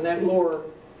 and that lure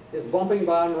is bumping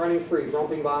bottom, running free,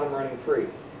 bumping bottom, running free.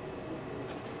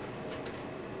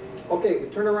 Okay, we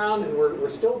turn around and we're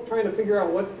still trying to figure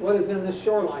out what is in this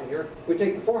shoreline here. We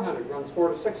take the 400, runs 4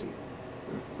 to 6 feet.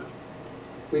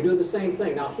 We do the same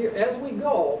thing. Now here, as we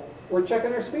go, we're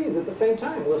checking our speeds at the same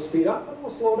time. We'll speed up and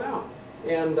we'll slow down.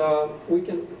 And the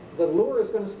lure is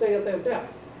going to stay at that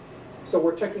depth. So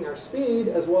we're checking our speed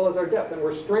as well as our depth. And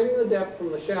we're straining the depth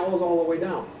from the shallows all the way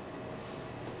down.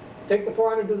 Take the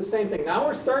 400, do the same thing. Now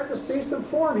we're starting to see some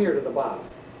form here to the bottom.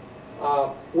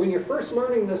 When you're first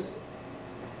learning this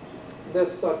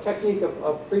technique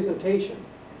of presentation,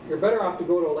 you're better off to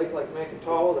go to a lake like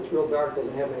Makatawa that's real dark,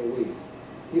 doesn't have any weeds.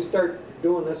 You start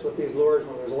doing this with these lures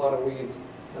when there's a lot of weeds,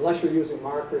 unless you're using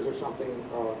markers or something,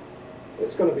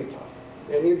 it's going to be tough.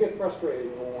 And you get frustrated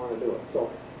and you won't want to do it.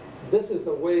 So this is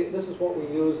what we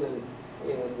use in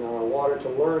water to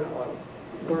learn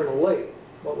a lake.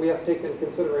 But we have to take into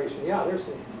consideration, yeah, there's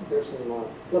some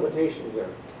limitations there.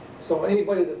 So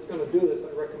anybody that's going to do this,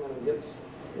 I recommend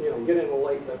get in a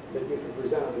lake that you can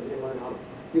present on and learn how to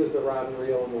use the rod and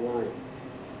reel and the line.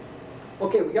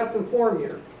 Okay, we got some form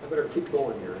here. I better keep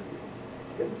going here.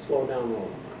 Slow down a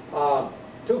little.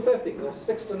 250 goes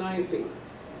 6 to 9 feet.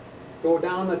 Go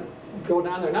down there.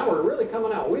 Now we're really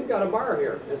coming out. We've got a bar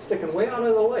here. It's sticking way out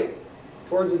in the lake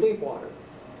towards the deep water.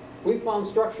 We've found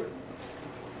structure.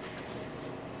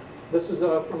 This is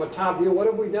from a top view. What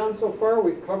have we done so far?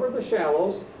 We've covered the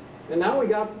shallows, and now we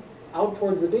got out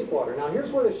towards the deep water. Now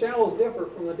here's where the shallows differ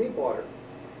from the deep water.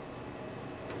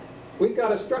 We've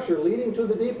got a structure leading to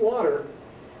the deep water,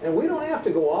 and we don't have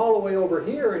to go all the way over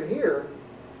here and here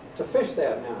to fish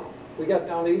that now. We got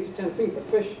down to 8 to 10 feet. The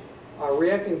fish are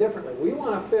reacting differently. We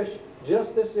want to fish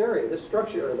just this area, this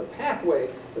structure, or the pathway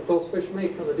that those fish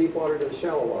make from the deep water to the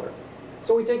shallow water.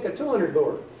 So we take a 200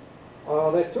 lure.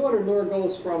 That 200 lure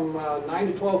goes from 9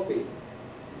 to 12 feet.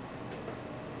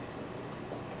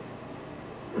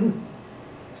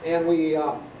 And we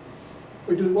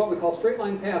do what we call straight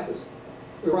line passes.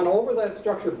 We run over that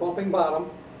structure, bumping bottom.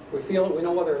 We feel it. We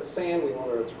know whether it's sand. We know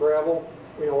whether it's gravel.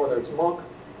 We know whether it's muck.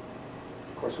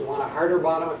 Of course, we want a harder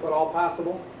bottom if at all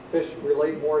possible. Fish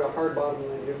relate more to hard bottom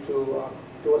than they do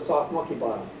to a soft, mucky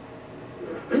bottom.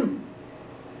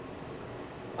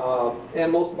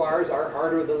 And most bars are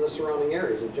harder than the surrounding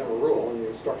areas, as a general rule, in the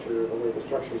way the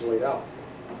structure is laid out.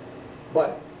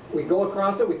 But we go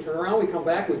across it, we turn around, we come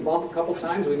back, we bump a couple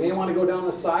times. We may want to go down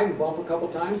the side, bump a couple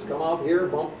times, come out here,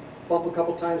 bump a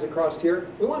couple times across here.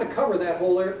 We want to cover that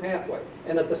whole pathway.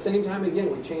 And at the same time, again,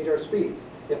 we change our speeds.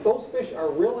 If those fish are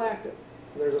real active,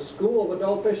 and there's a school of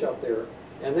adult fish up there,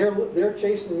 and they're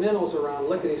chasing minnows around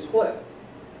lickety-split,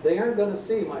 they aren't going to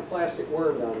see my plastic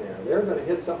worm down there. They're going to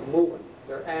hit something moving.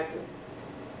 They're active.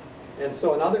 And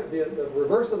so the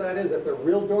reverse of that is if they're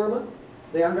real dormant,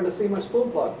 they aren't going to see my spoon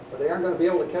plug, or they aren't going to be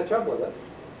able to catch up with it.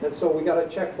 And so we got to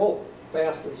check both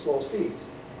fast and slow speeds.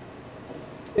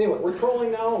 Anyway, we're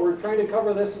trolling now. We're trying to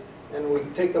cover this, and we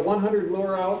take the 100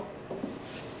 lure out.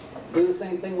 Do the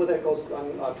same thing with it. It goes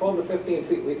on 12 to 15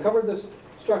 feet. We covered this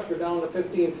structure down to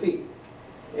 15 feet.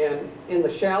 And in the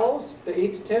shallows, to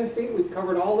 8 to 10 feet, we've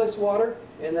covered all this water.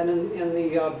 And then in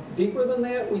the deeper than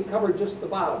that, we covered just the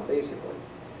bottom, basically.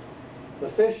 The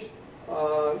fish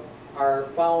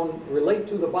relate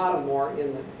to the bottom more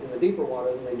in the deeper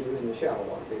water than they do in the shallow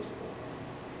water, basically.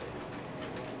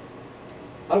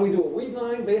 How do we do a weed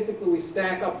line? Basically, we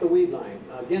stack up the weed line.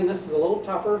 Again, this is a little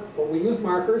tougher, but we use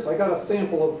markers. I got a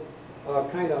sample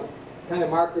of kind of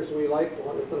markers we like.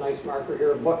 Well, it's a nice marker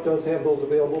here. Buck does have those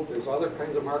available. There's other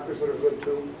kinds of markers that are good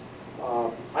too.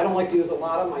 I don't like to use a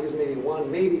lot of them. I use maybe one,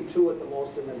 maybe two at the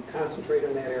most, and then concentrate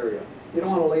in that area. You don't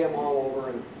want to lay them all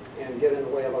over and get in the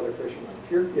way of other fishermen.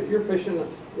 If you're fishing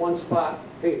one spot,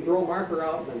 hey, throw a marker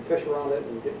out and then fish around it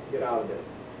and get out of it.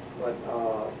 But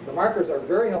the markers are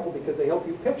very helpful because they help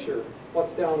you picture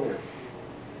what's down there.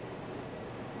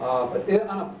 But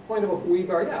on a point of a weed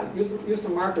bar, yeah, use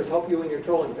some markers, help you in your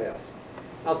trolling pass.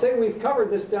 Now say we've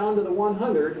covered this down to the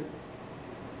 100,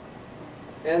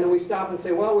 and then we stop and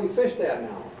say, well, we fished that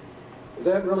now. Is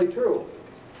that really true?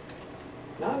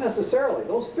 Not necessarily.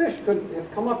 Those fish could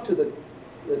have come up to the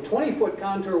 20-foot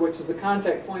contour, which is the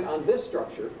contact point on this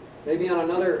structure. Maybe on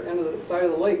another end of the side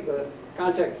of the lake, the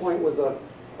contact point was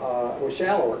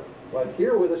shallower. But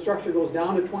here, where the structure goes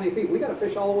down to 20 feet, we got to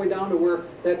fish all the way down to where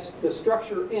the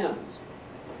structure ends,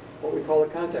 what we call the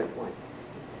contact point.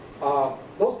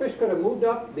 Those fish could have moved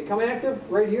up, become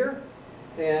active right here,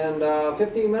 and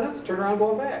 15 minutes, turn around,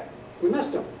 going back. We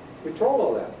missed them. We trolled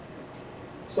all that.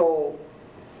 So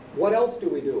what else do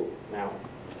we do now?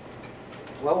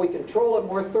 Well, we can troll it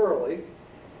more thoroughly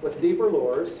with deeper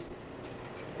lures,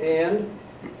 and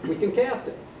we can cast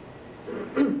it.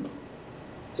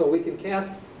 So we can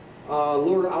cast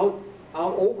lure out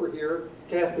over here,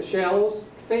 cast the shallows,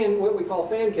 what we call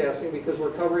fan casting, because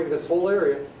we're covering this whole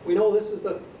area. We know this is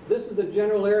the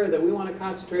general area that we want to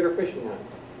concentrate our fishing on,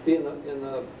 be in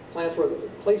the place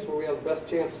where we have the best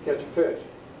chance to catch a fish,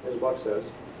 as Buck says.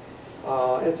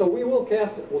 And so we will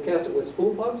cast it. We'll cast it with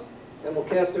spoon plugs, and we'll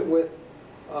cast it with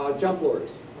jump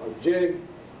lures, a jig.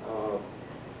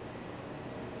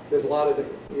 There's a lot of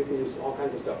different. You can use all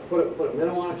kinds of stuff. Put a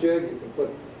minnow on a jig. You can put.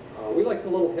 We like the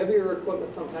little heavier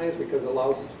equipment sometimes because it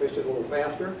allows us to fish it a little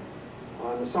faster.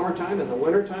 In the summertime, in the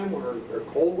wintertime, where there's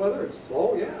cold weather, it's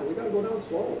slow. Yeah, we got to go down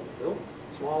slow. You know?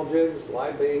 Small jigs,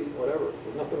 live bait, whatever.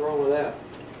 There's nothing wrong with that.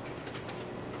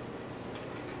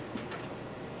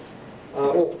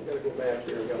 Oh, we got to go back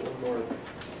here. I've got one more.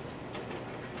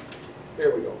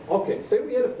 There we go. Okay, say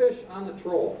we had a fish on the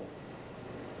troll.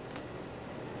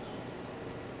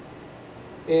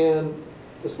 And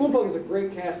the spoon plug is a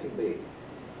great casting bait.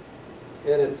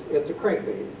 And it's a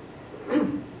crankbait.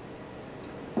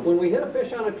 When we hit a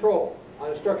fish on a troll,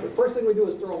 on a structure, first thing we do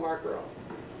is throw a marker out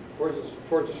towards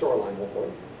the shoreline,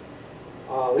 hopefully.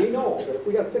 We know that if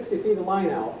we got 60 feet of line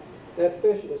out, that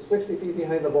fish is 60 feet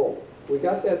behind the boat. We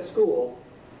got that school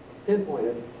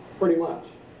pinpointed pretty much.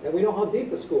 And we know how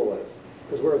deep the school is,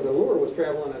 because where the lure was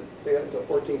traveling at, say it's a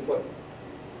 14-foot,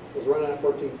 it was running at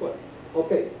 14 foot.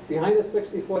 Okay, behind the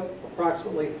 60 foot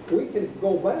approximately, we can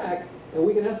go back and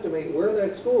we can estimate where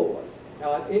that school was.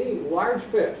 Now, any large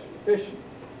fish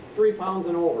 3 pounds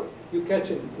and over, you catch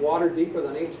in water deeper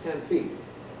than 8 to 10 feet,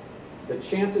 the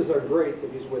chances are great that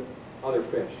he's with other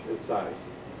fish his size.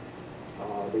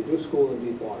 They do school in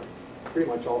deep water,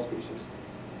 pretty much all species.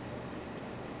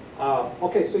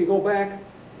 Okay, so you go back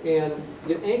and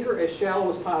you anchor as shallow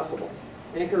as possible.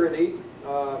 Anchor at 8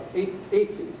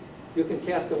 feet. You can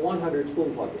cast a 100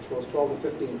 spoon plug, which goes 12 to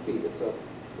 15 feet.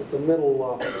 It's a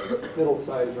middle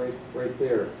size right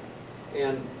there.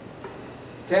 And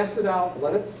cast it out,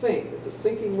 let it sink. It's a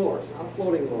sinking lure, it's not a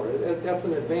floating lure. That's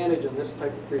an advantage in this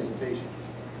type of presentation.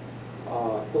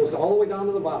 Goes all the way down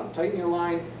to the bottom. Tighten your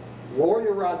line, lower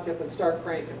your rod tip, and start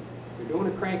cranking. You're doing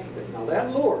a cranking bit. Now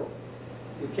that lure,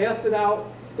 you cast it out,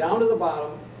 down to the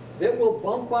bottom, it will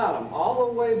bump bottom all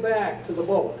the way back to the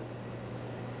boat.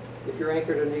 If you're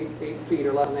anchored in 8 feet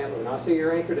or less than that lure. Now say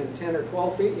you're anchored in 10 or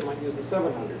 12 feet, you might use the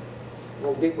 700, a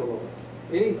little deeper lure.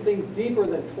 Anything deeper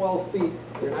than 12 feet,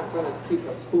 you're not going to keep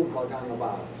a spoon plug on the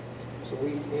bottom. So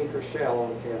we anchor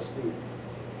shallow and cast deep.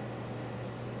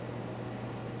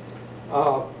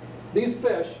 These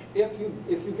fish, if you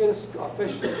get a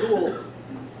fish school,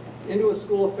 into a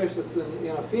school of fish that's in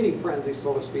a feeding frenzy,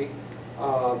 so to speak,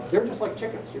 they're just like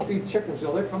chickens. You feed chickens,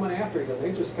 they're coming after you, and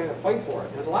they just kind of fight for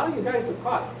it. And a lot of you guys have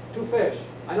caught 2 fish.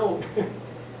 I know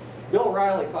Bill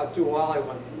Riley caught 2 walleye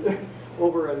once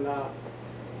over in, well,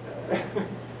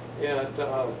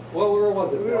 where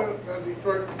was it, Bill?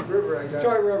 Detroit River, I got.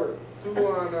 Detroit River. 2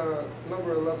 on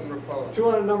number 11 Rapala. 2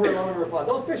 on a number 11 Rapala.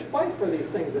 Those fish fight for these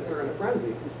things if they're in a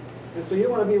frenzy. And so you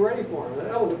want to be ready for them.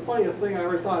 That was the funniest thing I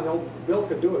ever saw. I know Bill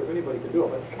could do it if anybody could do it.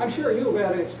 But I'm sure you've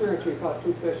had an experience where you caught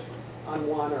 2 fish on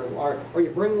one, or you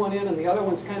bring one in and the other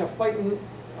one's kind of fighting,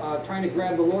 trying to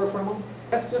grab the lure from them.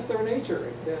 That's just their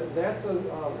nature. That's an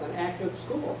active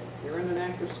school. You're in an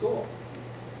active school.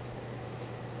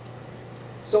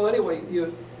 So anyway,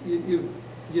 you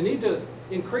need to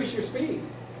increase your speed.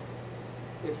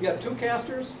 If you got 2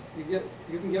 casters, you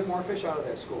can get more fish out of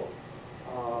that school.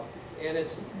 And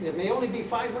it may only be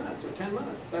 5 minutes or 10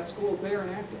 minutes. That school's there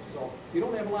and active, so you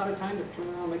don't have a lot of time to turn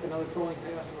around, make another trolling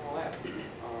pass and all that.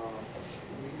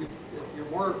 You're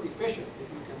more efficient if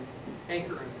you can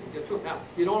anchor and get to it. Now,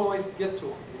 you don't always get to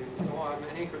them. So I'm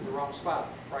anchored in the wrong spot,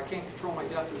 or I can't control my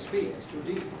depth and speed. It's too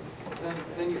deep.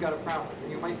 Then you've got a problem,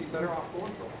 and you might be better off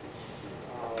going for it.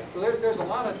 So there's a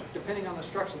lot of, depending on the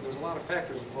instruction, there's a lot of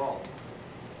factors involved.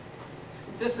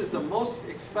 This is the most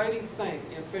exciting thing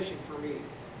in fishing for me.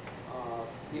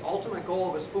 The ultimate goal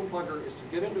of a spoon plugger is to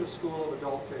get into a school of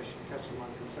adult fish and catch them on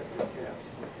consecutive casts.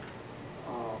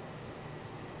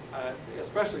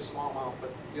 Especially smallmouth,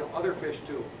 but other fish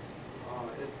too.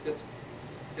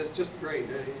 It's just great.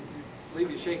 It leave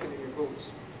you shaking in your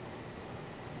boots.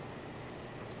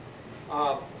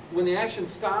 When the action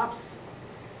stops,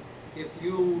 if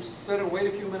you set and wait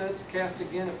a few minutes, cast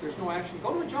again. If there's no action,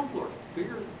 go to a jump lure. Do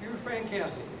your fan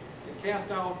casting and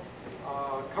cast out,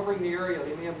 covering the area.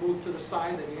 They may have moved to the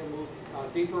side. They may have moved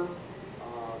deeper.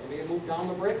 They may have moved down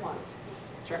the break line.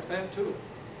 Check that too.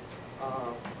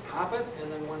 Hop it,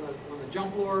 and then when the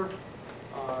jump lure,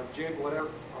 jig, whatever,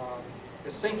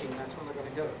 is sinking, that's when they're going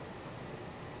to get it.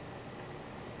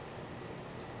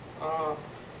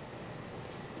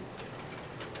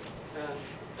 And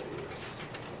let's see,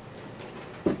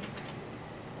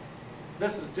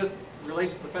 this is just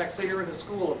relates to the fact, say you're in a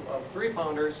school of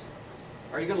 3-pounders.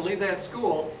 Are you going to leave that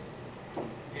school?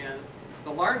 And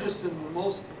the largest and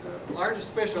most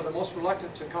largest fish are the most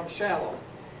reluctant to come shallow.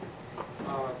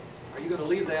 Are you going to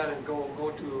leave that and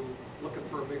go to looking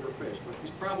for a bigger fish? But he's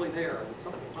probably there. It's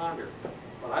something to ponder.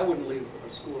 But I wouldn't leave a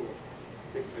school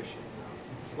of big fish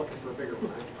looking for a bigger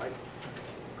one. I'd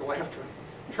go after him.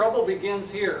 Trouble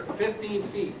begins here, 15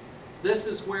 feet. This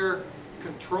is where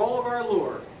control of our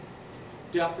lure,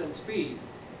 depth and speed,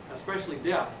 especially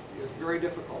depth, is very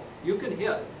difficult. You can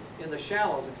hit in the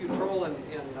shallows. If you troll in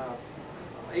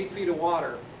 8 feet of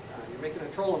water, you're making a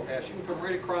trolling pass, you can come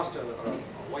right across to a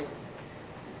white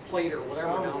plate or whatever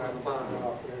down on the bottom.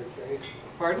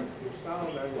 Pardon? Your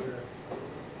sound on your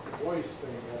voice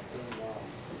thing has been off.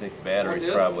 I think the battery's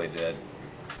probably dead.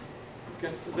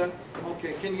 Is that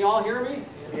okay? Can you all hear me?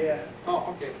 Yeah.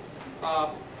 Oh, okay.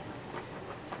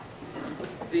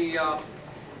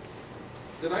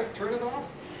 Did I turn it off?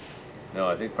 No,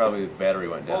 I think probably the battery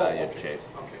went dead on you, okay. Chase.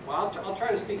 Okay. Well, I'll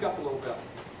try to speak up a little bit.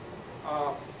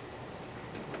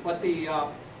 But the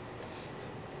let's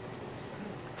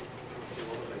see,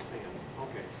 what was I saying?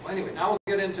 Okay. Well, anyway, now we'll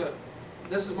get into.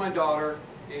 This is my daughter,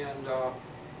 and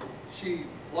she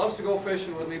loves to go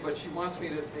fishing with me, but she wants me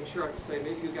to make sure I can say,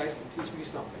 maybe you guys can teach me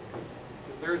something, because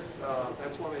there's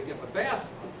that's one way to get. But bass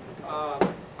are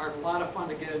a lot of fun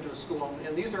to get into a school,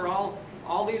 and these are all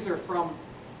these are from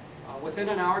within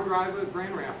an hour drive of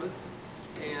Grand Rapids,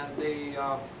 and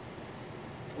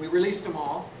we released them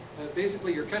all.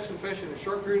 Basically, you're catching fish in a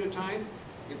short period of time.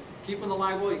 You keep them in the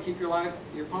live well, you keep your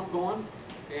pump going,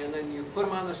 and then you put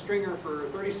them on the stringer for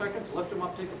 30 seconds, lift them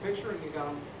up, take a picture, and you got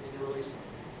them, and you release them.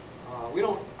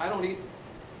 I don't eat,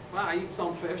 well, I eat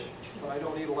some fish, but I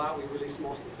don't eat a lot. We release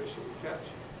most of the fish that we catch.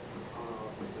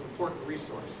 It's an important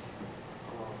resource.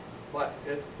 But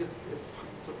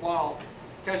it's a ball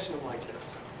catching them like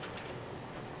this.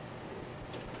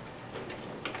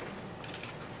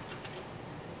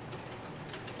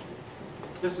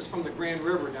 This is from the Grand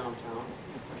River downtown.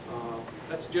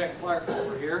 That's Jack Clark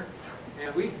over here.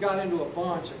 And we got into a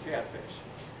bunch of catfish.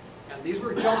 And these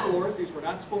were jump lures. These were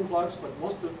not spoon plugs, but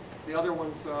most of the other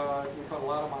ones, we caught a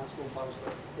lot of them on spoon plugs.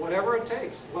 But whatever it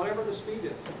takes, whatever the speed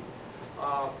is.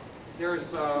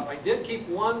 I did keep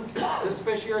one. This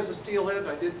fish here is a steelhead.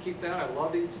 I did keep that. I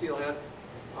love to eat steelhead.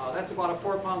 That's about a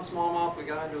 4-pound smallmouth. We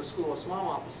got into a school of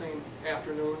smallmouth the same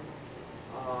afternoon.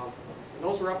 And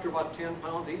those were up to about 10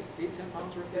 pounds. 10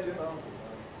 pounds worth of 10 pounds.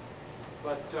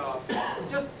 But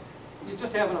you're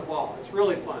just having a ball. It's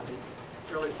really fun.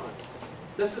 It's really fun.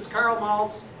 This is Carl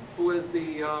Maltz, who is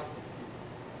the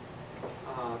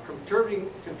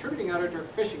contributing editor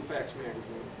of Fishing Facts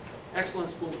magazine.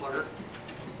 Excellent spoon plugger.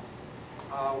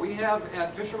 We have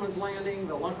at Fisherman's Landing,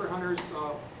 the Lunker Hunters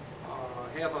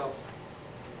have a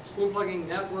spoon plugging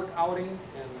network outing,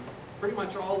 and pretty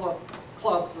much all the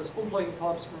clubs, the spoon plugging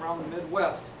clubs from around the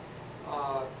Midwest,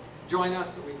 join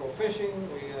us. We go fishing.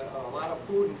 We a lot of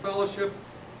food and fellowship,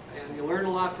 and you learn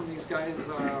a lot from these guys.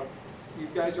 You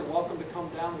guys are welcome to come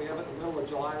down. We have it in the middle of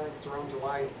July. I think it's around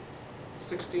July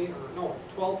 16th, or no,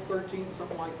 12th, 13th,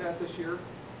 something like that this year.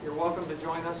 You're welcome to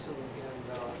join us and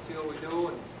see what we do.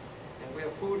 And we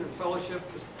have food and fellowship,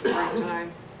 just a great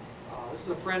time. This is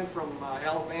a friend from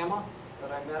Alabama,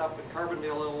 that I met up in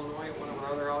Carbondale, Illinois at one of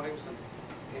our other outings,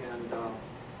 and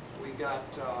we got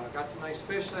some nice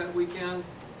fish that weekend.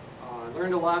 I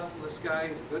learned a lot from this guy.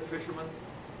 He's a good fisherman.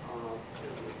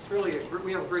 It's really,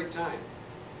 we have a great time.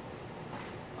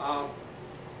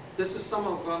 This is some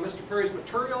of Mr. Perry's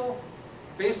material.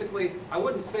 Basically, I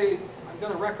wouldn't say, I'm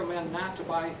going to recommend not to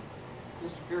buy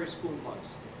Mr. Perry's spoon plugs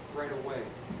right away.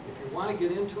 If you want to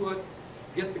get into it,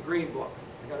 get the green book.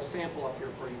 I got a sample up here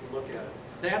for you to look at it.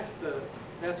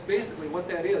 That's basically what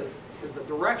that is the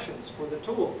directions for the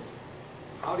tools.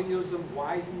 How to use them,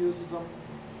 why he uses them,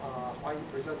 why he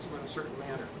presents them in a certain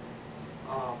manner.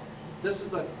 This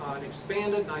is an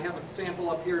expanded, and I have a sample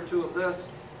up here too of this,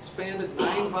 expanded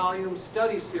 9-volume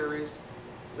study series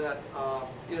that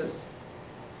is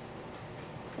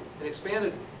an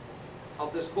expanded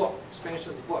of this book,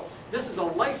 expansion of the book. This is a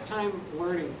lifetime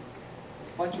learning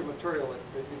bunch of material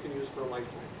that you can use for a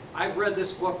lifetime. I've read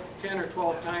this book 10 or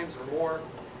 12 times or more.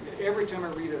 Every time I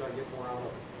read it, I get more out of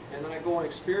it. And then I go and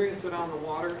experience it on the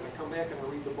water, and I come back and I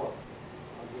read the book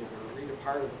again, or read a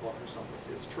part of the book or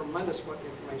something. It's tremendous what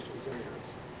information is in there.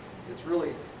 It's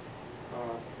really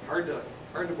hard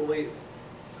to believe.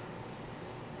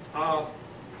 Let's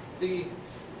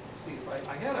see if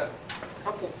I had a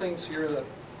couple things here that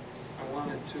I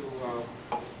wanted to,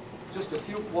 just a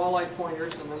few walleye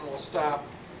pointers, and then we'll stop.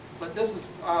 But this is,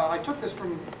 I took this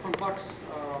from Buck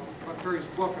Perry's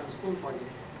book on spoon plugging,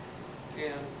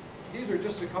 and these are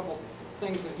just a couple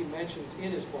things that he mentions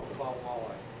in his book about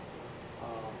walleye.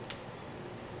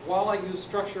 Walleye use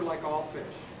structure like all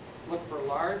fish. Look for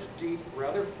large, deep,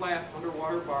 rather flat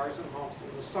underwater bars and humps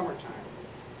in the summertime.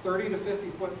 30 to 50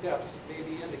 foot depths may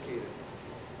be indicated.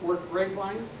 Work break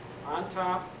lines on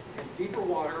top and deeper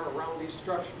water around these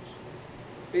structures.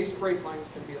 Base break lines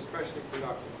can be especially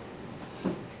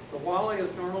productive. The walleye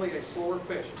is normally a slower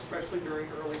fish, especially during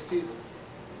early season.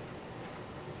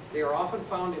 They are often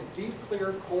found in deep,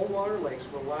 clear, cold water lakes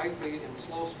where live bait and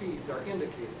slow speeds are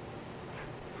indicated.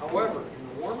 However, in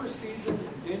the warmer season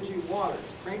and dingy waters,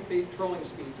 crankbait trolling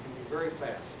speeds can be very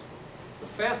fast. The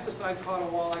fastest I caught a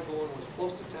walleye going was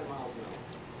close to 10 miles an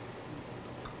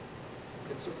hour.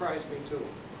 It surprised me too,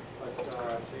 but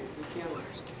you can.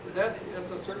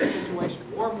 That's a certain situation.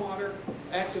 Warm water,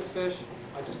 active fish.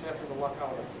 I just happen to luck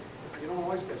out of it. You don't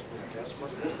always catch bass.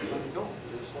 Most of the time you don't.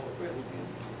 You're a slower fish.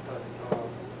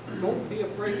 But don't be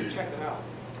afraid to check it out.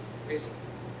 Basically,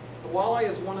 the walleye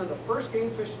is one of the first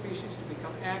game fish species to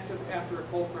become active after a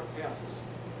cold front passes.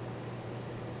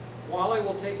 Walleye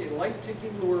will take a light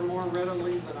ticking lure more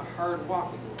readily than a hard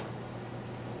walking lure.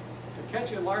 To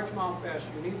catch a largemouth bass,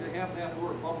 you need to have that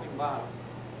lure bumping bottom.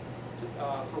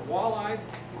 For walleye,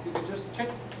 if you can just tick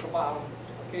the bottom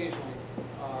occasionally,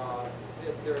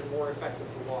 they're more effective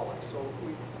for walleye. So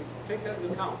we take that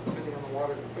into account depending on the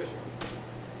waters we're fishing.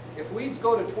 If weeds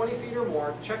go to 20 feet or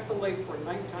more, check the lake for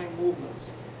nighttime movements.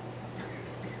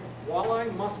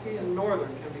 Walleye, muskie, and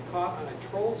northern can be caught on a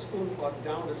troll spoon plug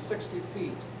down to 60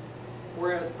 feet,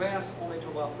 whereas bass only to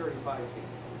about 35 feet.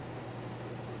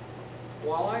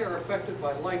 Walleye are affected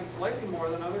by light slightly more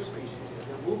than other species, and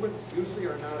their movements usually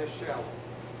are not as shallow.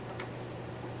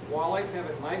 Walleyes have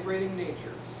a migrating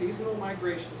nature. Seasonal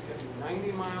migrations can be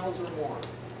 90 miles or more.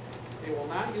 They will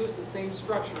not use the same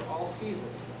structure all season,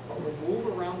 but will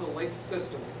move around the lake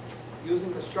system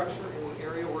using the structure in the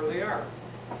area where they are.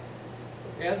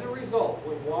 As a result,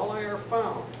 when walleye are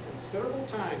found, considerable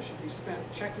time should be spent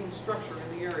checking structure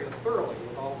in the area thoroughly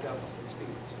with all depths and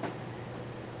speeds.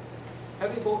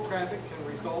 Heavy boat traffic can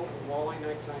result in walleye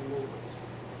nighttime movements.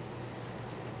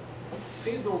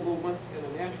 Seasonal movements in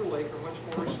a natural lake are much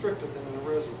more restricted than in a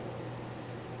reservoir.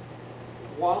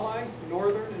 Walleye,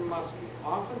 northern, and muskie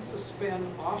often suspend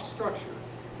off structure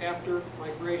after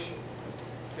migration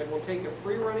and will take a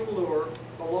free-running lure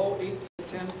below 8 to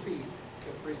 10 feet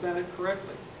if presented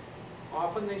correctly.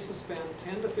 Often they suspend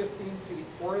 10 to 15 feet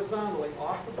horizontally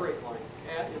off the break line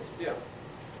at its depth.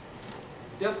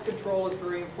 Depth control is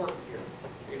very important here.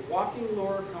 A walking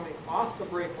lure coming off the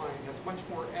break line has much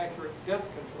more accurate depth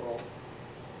control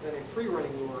than a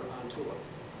free-running lure onto it.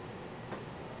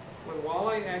 When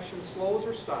walleye action slows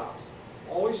or stops,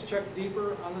 always check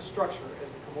deeper on the structure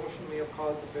as the commotion may have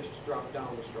caused the fish to drop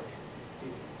down the structure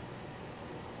deeper.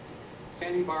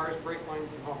 Sandy bars, break lines,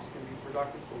 and humps can be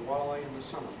productive for walleye in the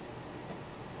summer.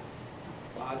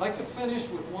 I'd like to finish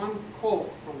with one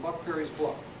quote from Buck Perry's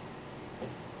book.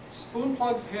 Spoon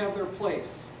plugs have their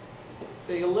place.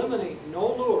 They eliminate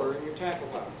no lure in your tackle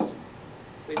box.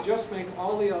 They just make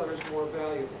all the others more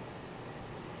valuable.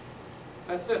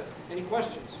 That's it. Any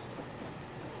questions?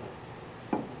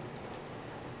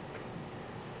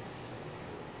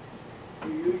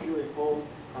 You usually pull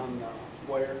on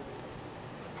the wire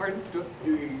Pardon? Do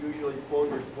you usually pull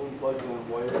your spoon plugs on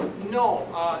wire? No,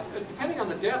 depending on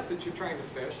the depth that you're trying to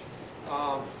fish,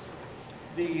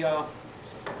 the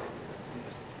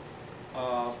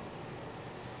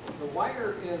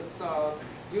wire is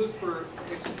used for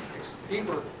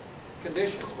deeper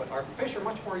conditions, but our fish are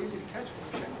much more easy to catch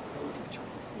with the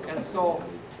shallow. And so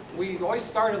we always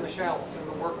start in the shallows and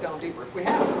we'll work down deeper. If we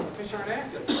have to, if the fish aren't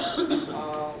active,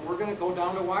 we're going to go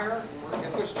down to wire. And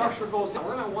if their structure goes down,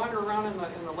 we're going to wander around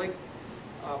in the lake,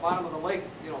 bottom of the lake,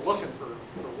 you know, looking for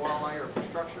walleye or for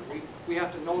structure. We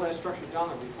have to know that structure down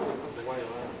there before we put the wire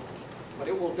on. But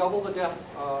it will double the depth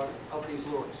of these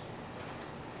lures.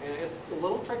 And it's a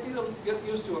little tricky to get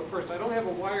used to at first. I don't have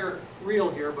a wire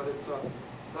reel here, but it's the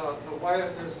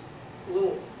wire. There's a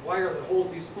little wire that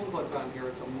holds these spoon plugs on here.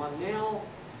 It's a Manel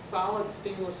solid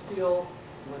stainless steel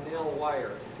Manel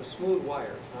wire. It's a smooth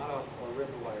wire. It's not a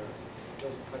ribbed wire. It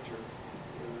doesn't cut your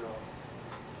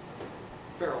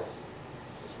ferrules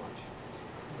as much,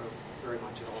 or very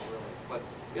much at all, really. But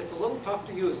it's a little tough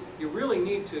to use. You really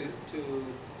need to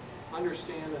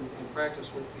understand and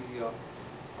practice with the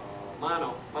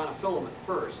monofilament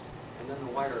first, and then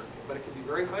the wire. But it can be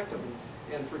very effective,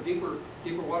 and for deeper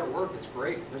water work, it's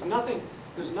great. There's nothing.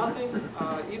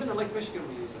 Even in Lake Michigan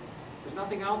we use it. There's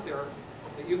nothing out there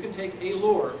that you can take a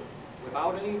lure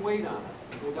without any weight on it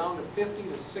and go down to 50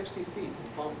 to 60 feet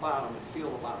and bump bottom and feel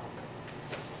the bottom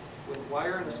with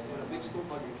wire and a big spoon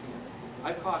plugging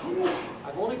can.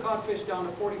 I've only caught fish down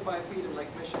to 45 feet in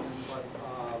Lake Michigan, but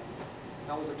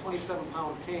that was a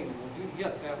 27-pound king. And when he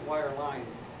hit that wire line,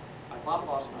 I about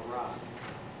lost my rod.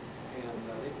 And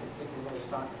they can really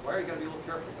sock the wire. You got to be a little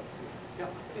careful with it.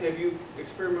 Yeah. Have you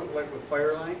experimented like with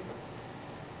fire line?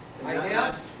 I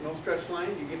have. No stretch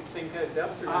line? You get the same kind of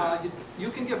depth or not?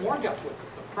 You can get more depth with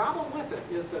it. The problem with it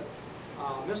is that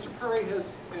Mr. Perry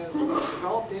has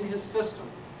developed in his system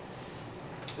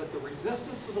that the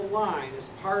resistance of the line is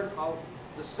part of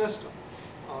the system.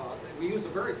 We use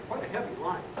quite a heavy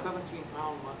line,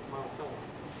 17-pound monofilament.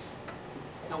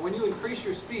 Now, when you increase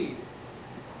your speed,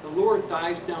 the lure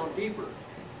dives down deeper,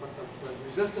 but the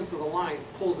resistance of the line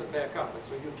pulls it back up, and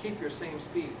so you keep your same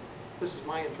speed. This is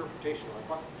my interpretation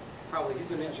of it. Probably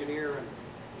he's an engineer and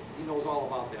he knows all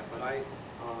about that, but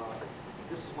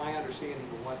this is my understanding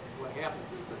of what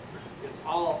happens is that it's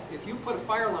all, if you put a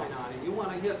fire line on and you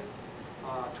want to hit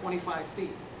 25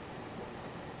 feet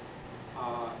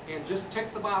and just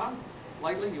tick the bottom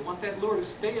lightly, you want that lure to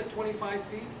stay at 25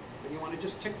 feet and you want to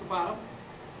just tick the bottom.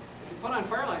 If you put on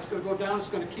fire line, it's going to go down, it's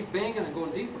going to keep banging and go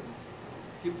deeper.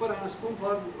 If you put on a spoon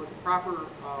plug with the proper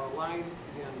line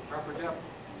and proper depth,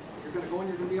 you're going to go and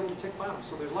you're going to be able to tick bottom.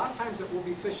 So there's a lot of times that we'll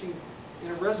be fishing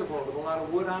in a reservoir with a lot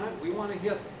of wood on it. We want to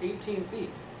hit 18 feet.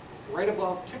 Right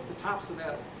above, tick the tops of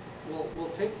that.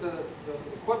 We'll take the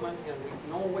equipment and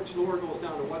we know which lure goes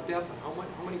down to what depth and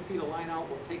how many feet of line out.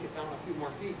 We'll take it down a few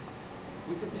more feet.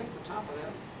 We can tick the top of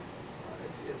that.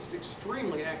 It's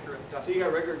extremely accurate. So you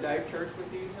got regular dive charts with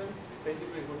these then?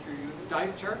 Basically what you're using?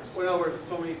 Dive charts? Well, we're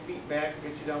so many feet back to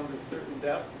get you down to a certain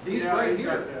depth. These right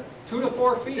here, 2 to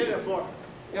 4 feet. It's in the book.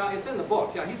 Yeah, it's in the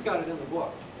book. Yeah, he's got it in the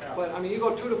book. Yeah. But I mean, you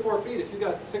go 2 to 4 feet. If you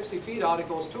got 60 feet out, it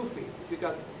goes 2 feet. If you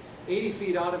got 80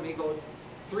 feet out, it may go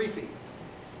 3 feet.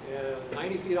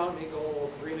 90 feet out, it may go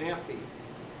 3.5 feet.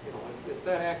 You know, it's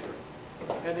that accurate.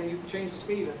 And then you can change the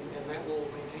speed, and that will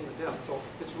maintain the depth. So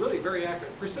it's really very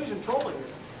accurate. Precision trolling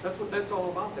that's what that's all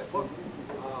about. That book.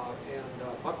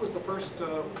 Buck was the first,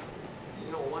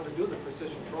 one to do the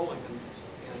precision trolling,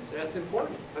 and that's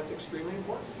important. That's extremely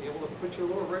important. Be able to put your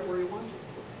lure right where you want to.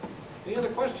 Any other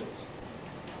questions?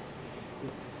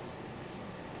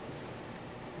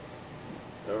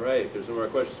 All right, if there's no more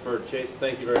questions for Chase,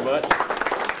 thank you very much.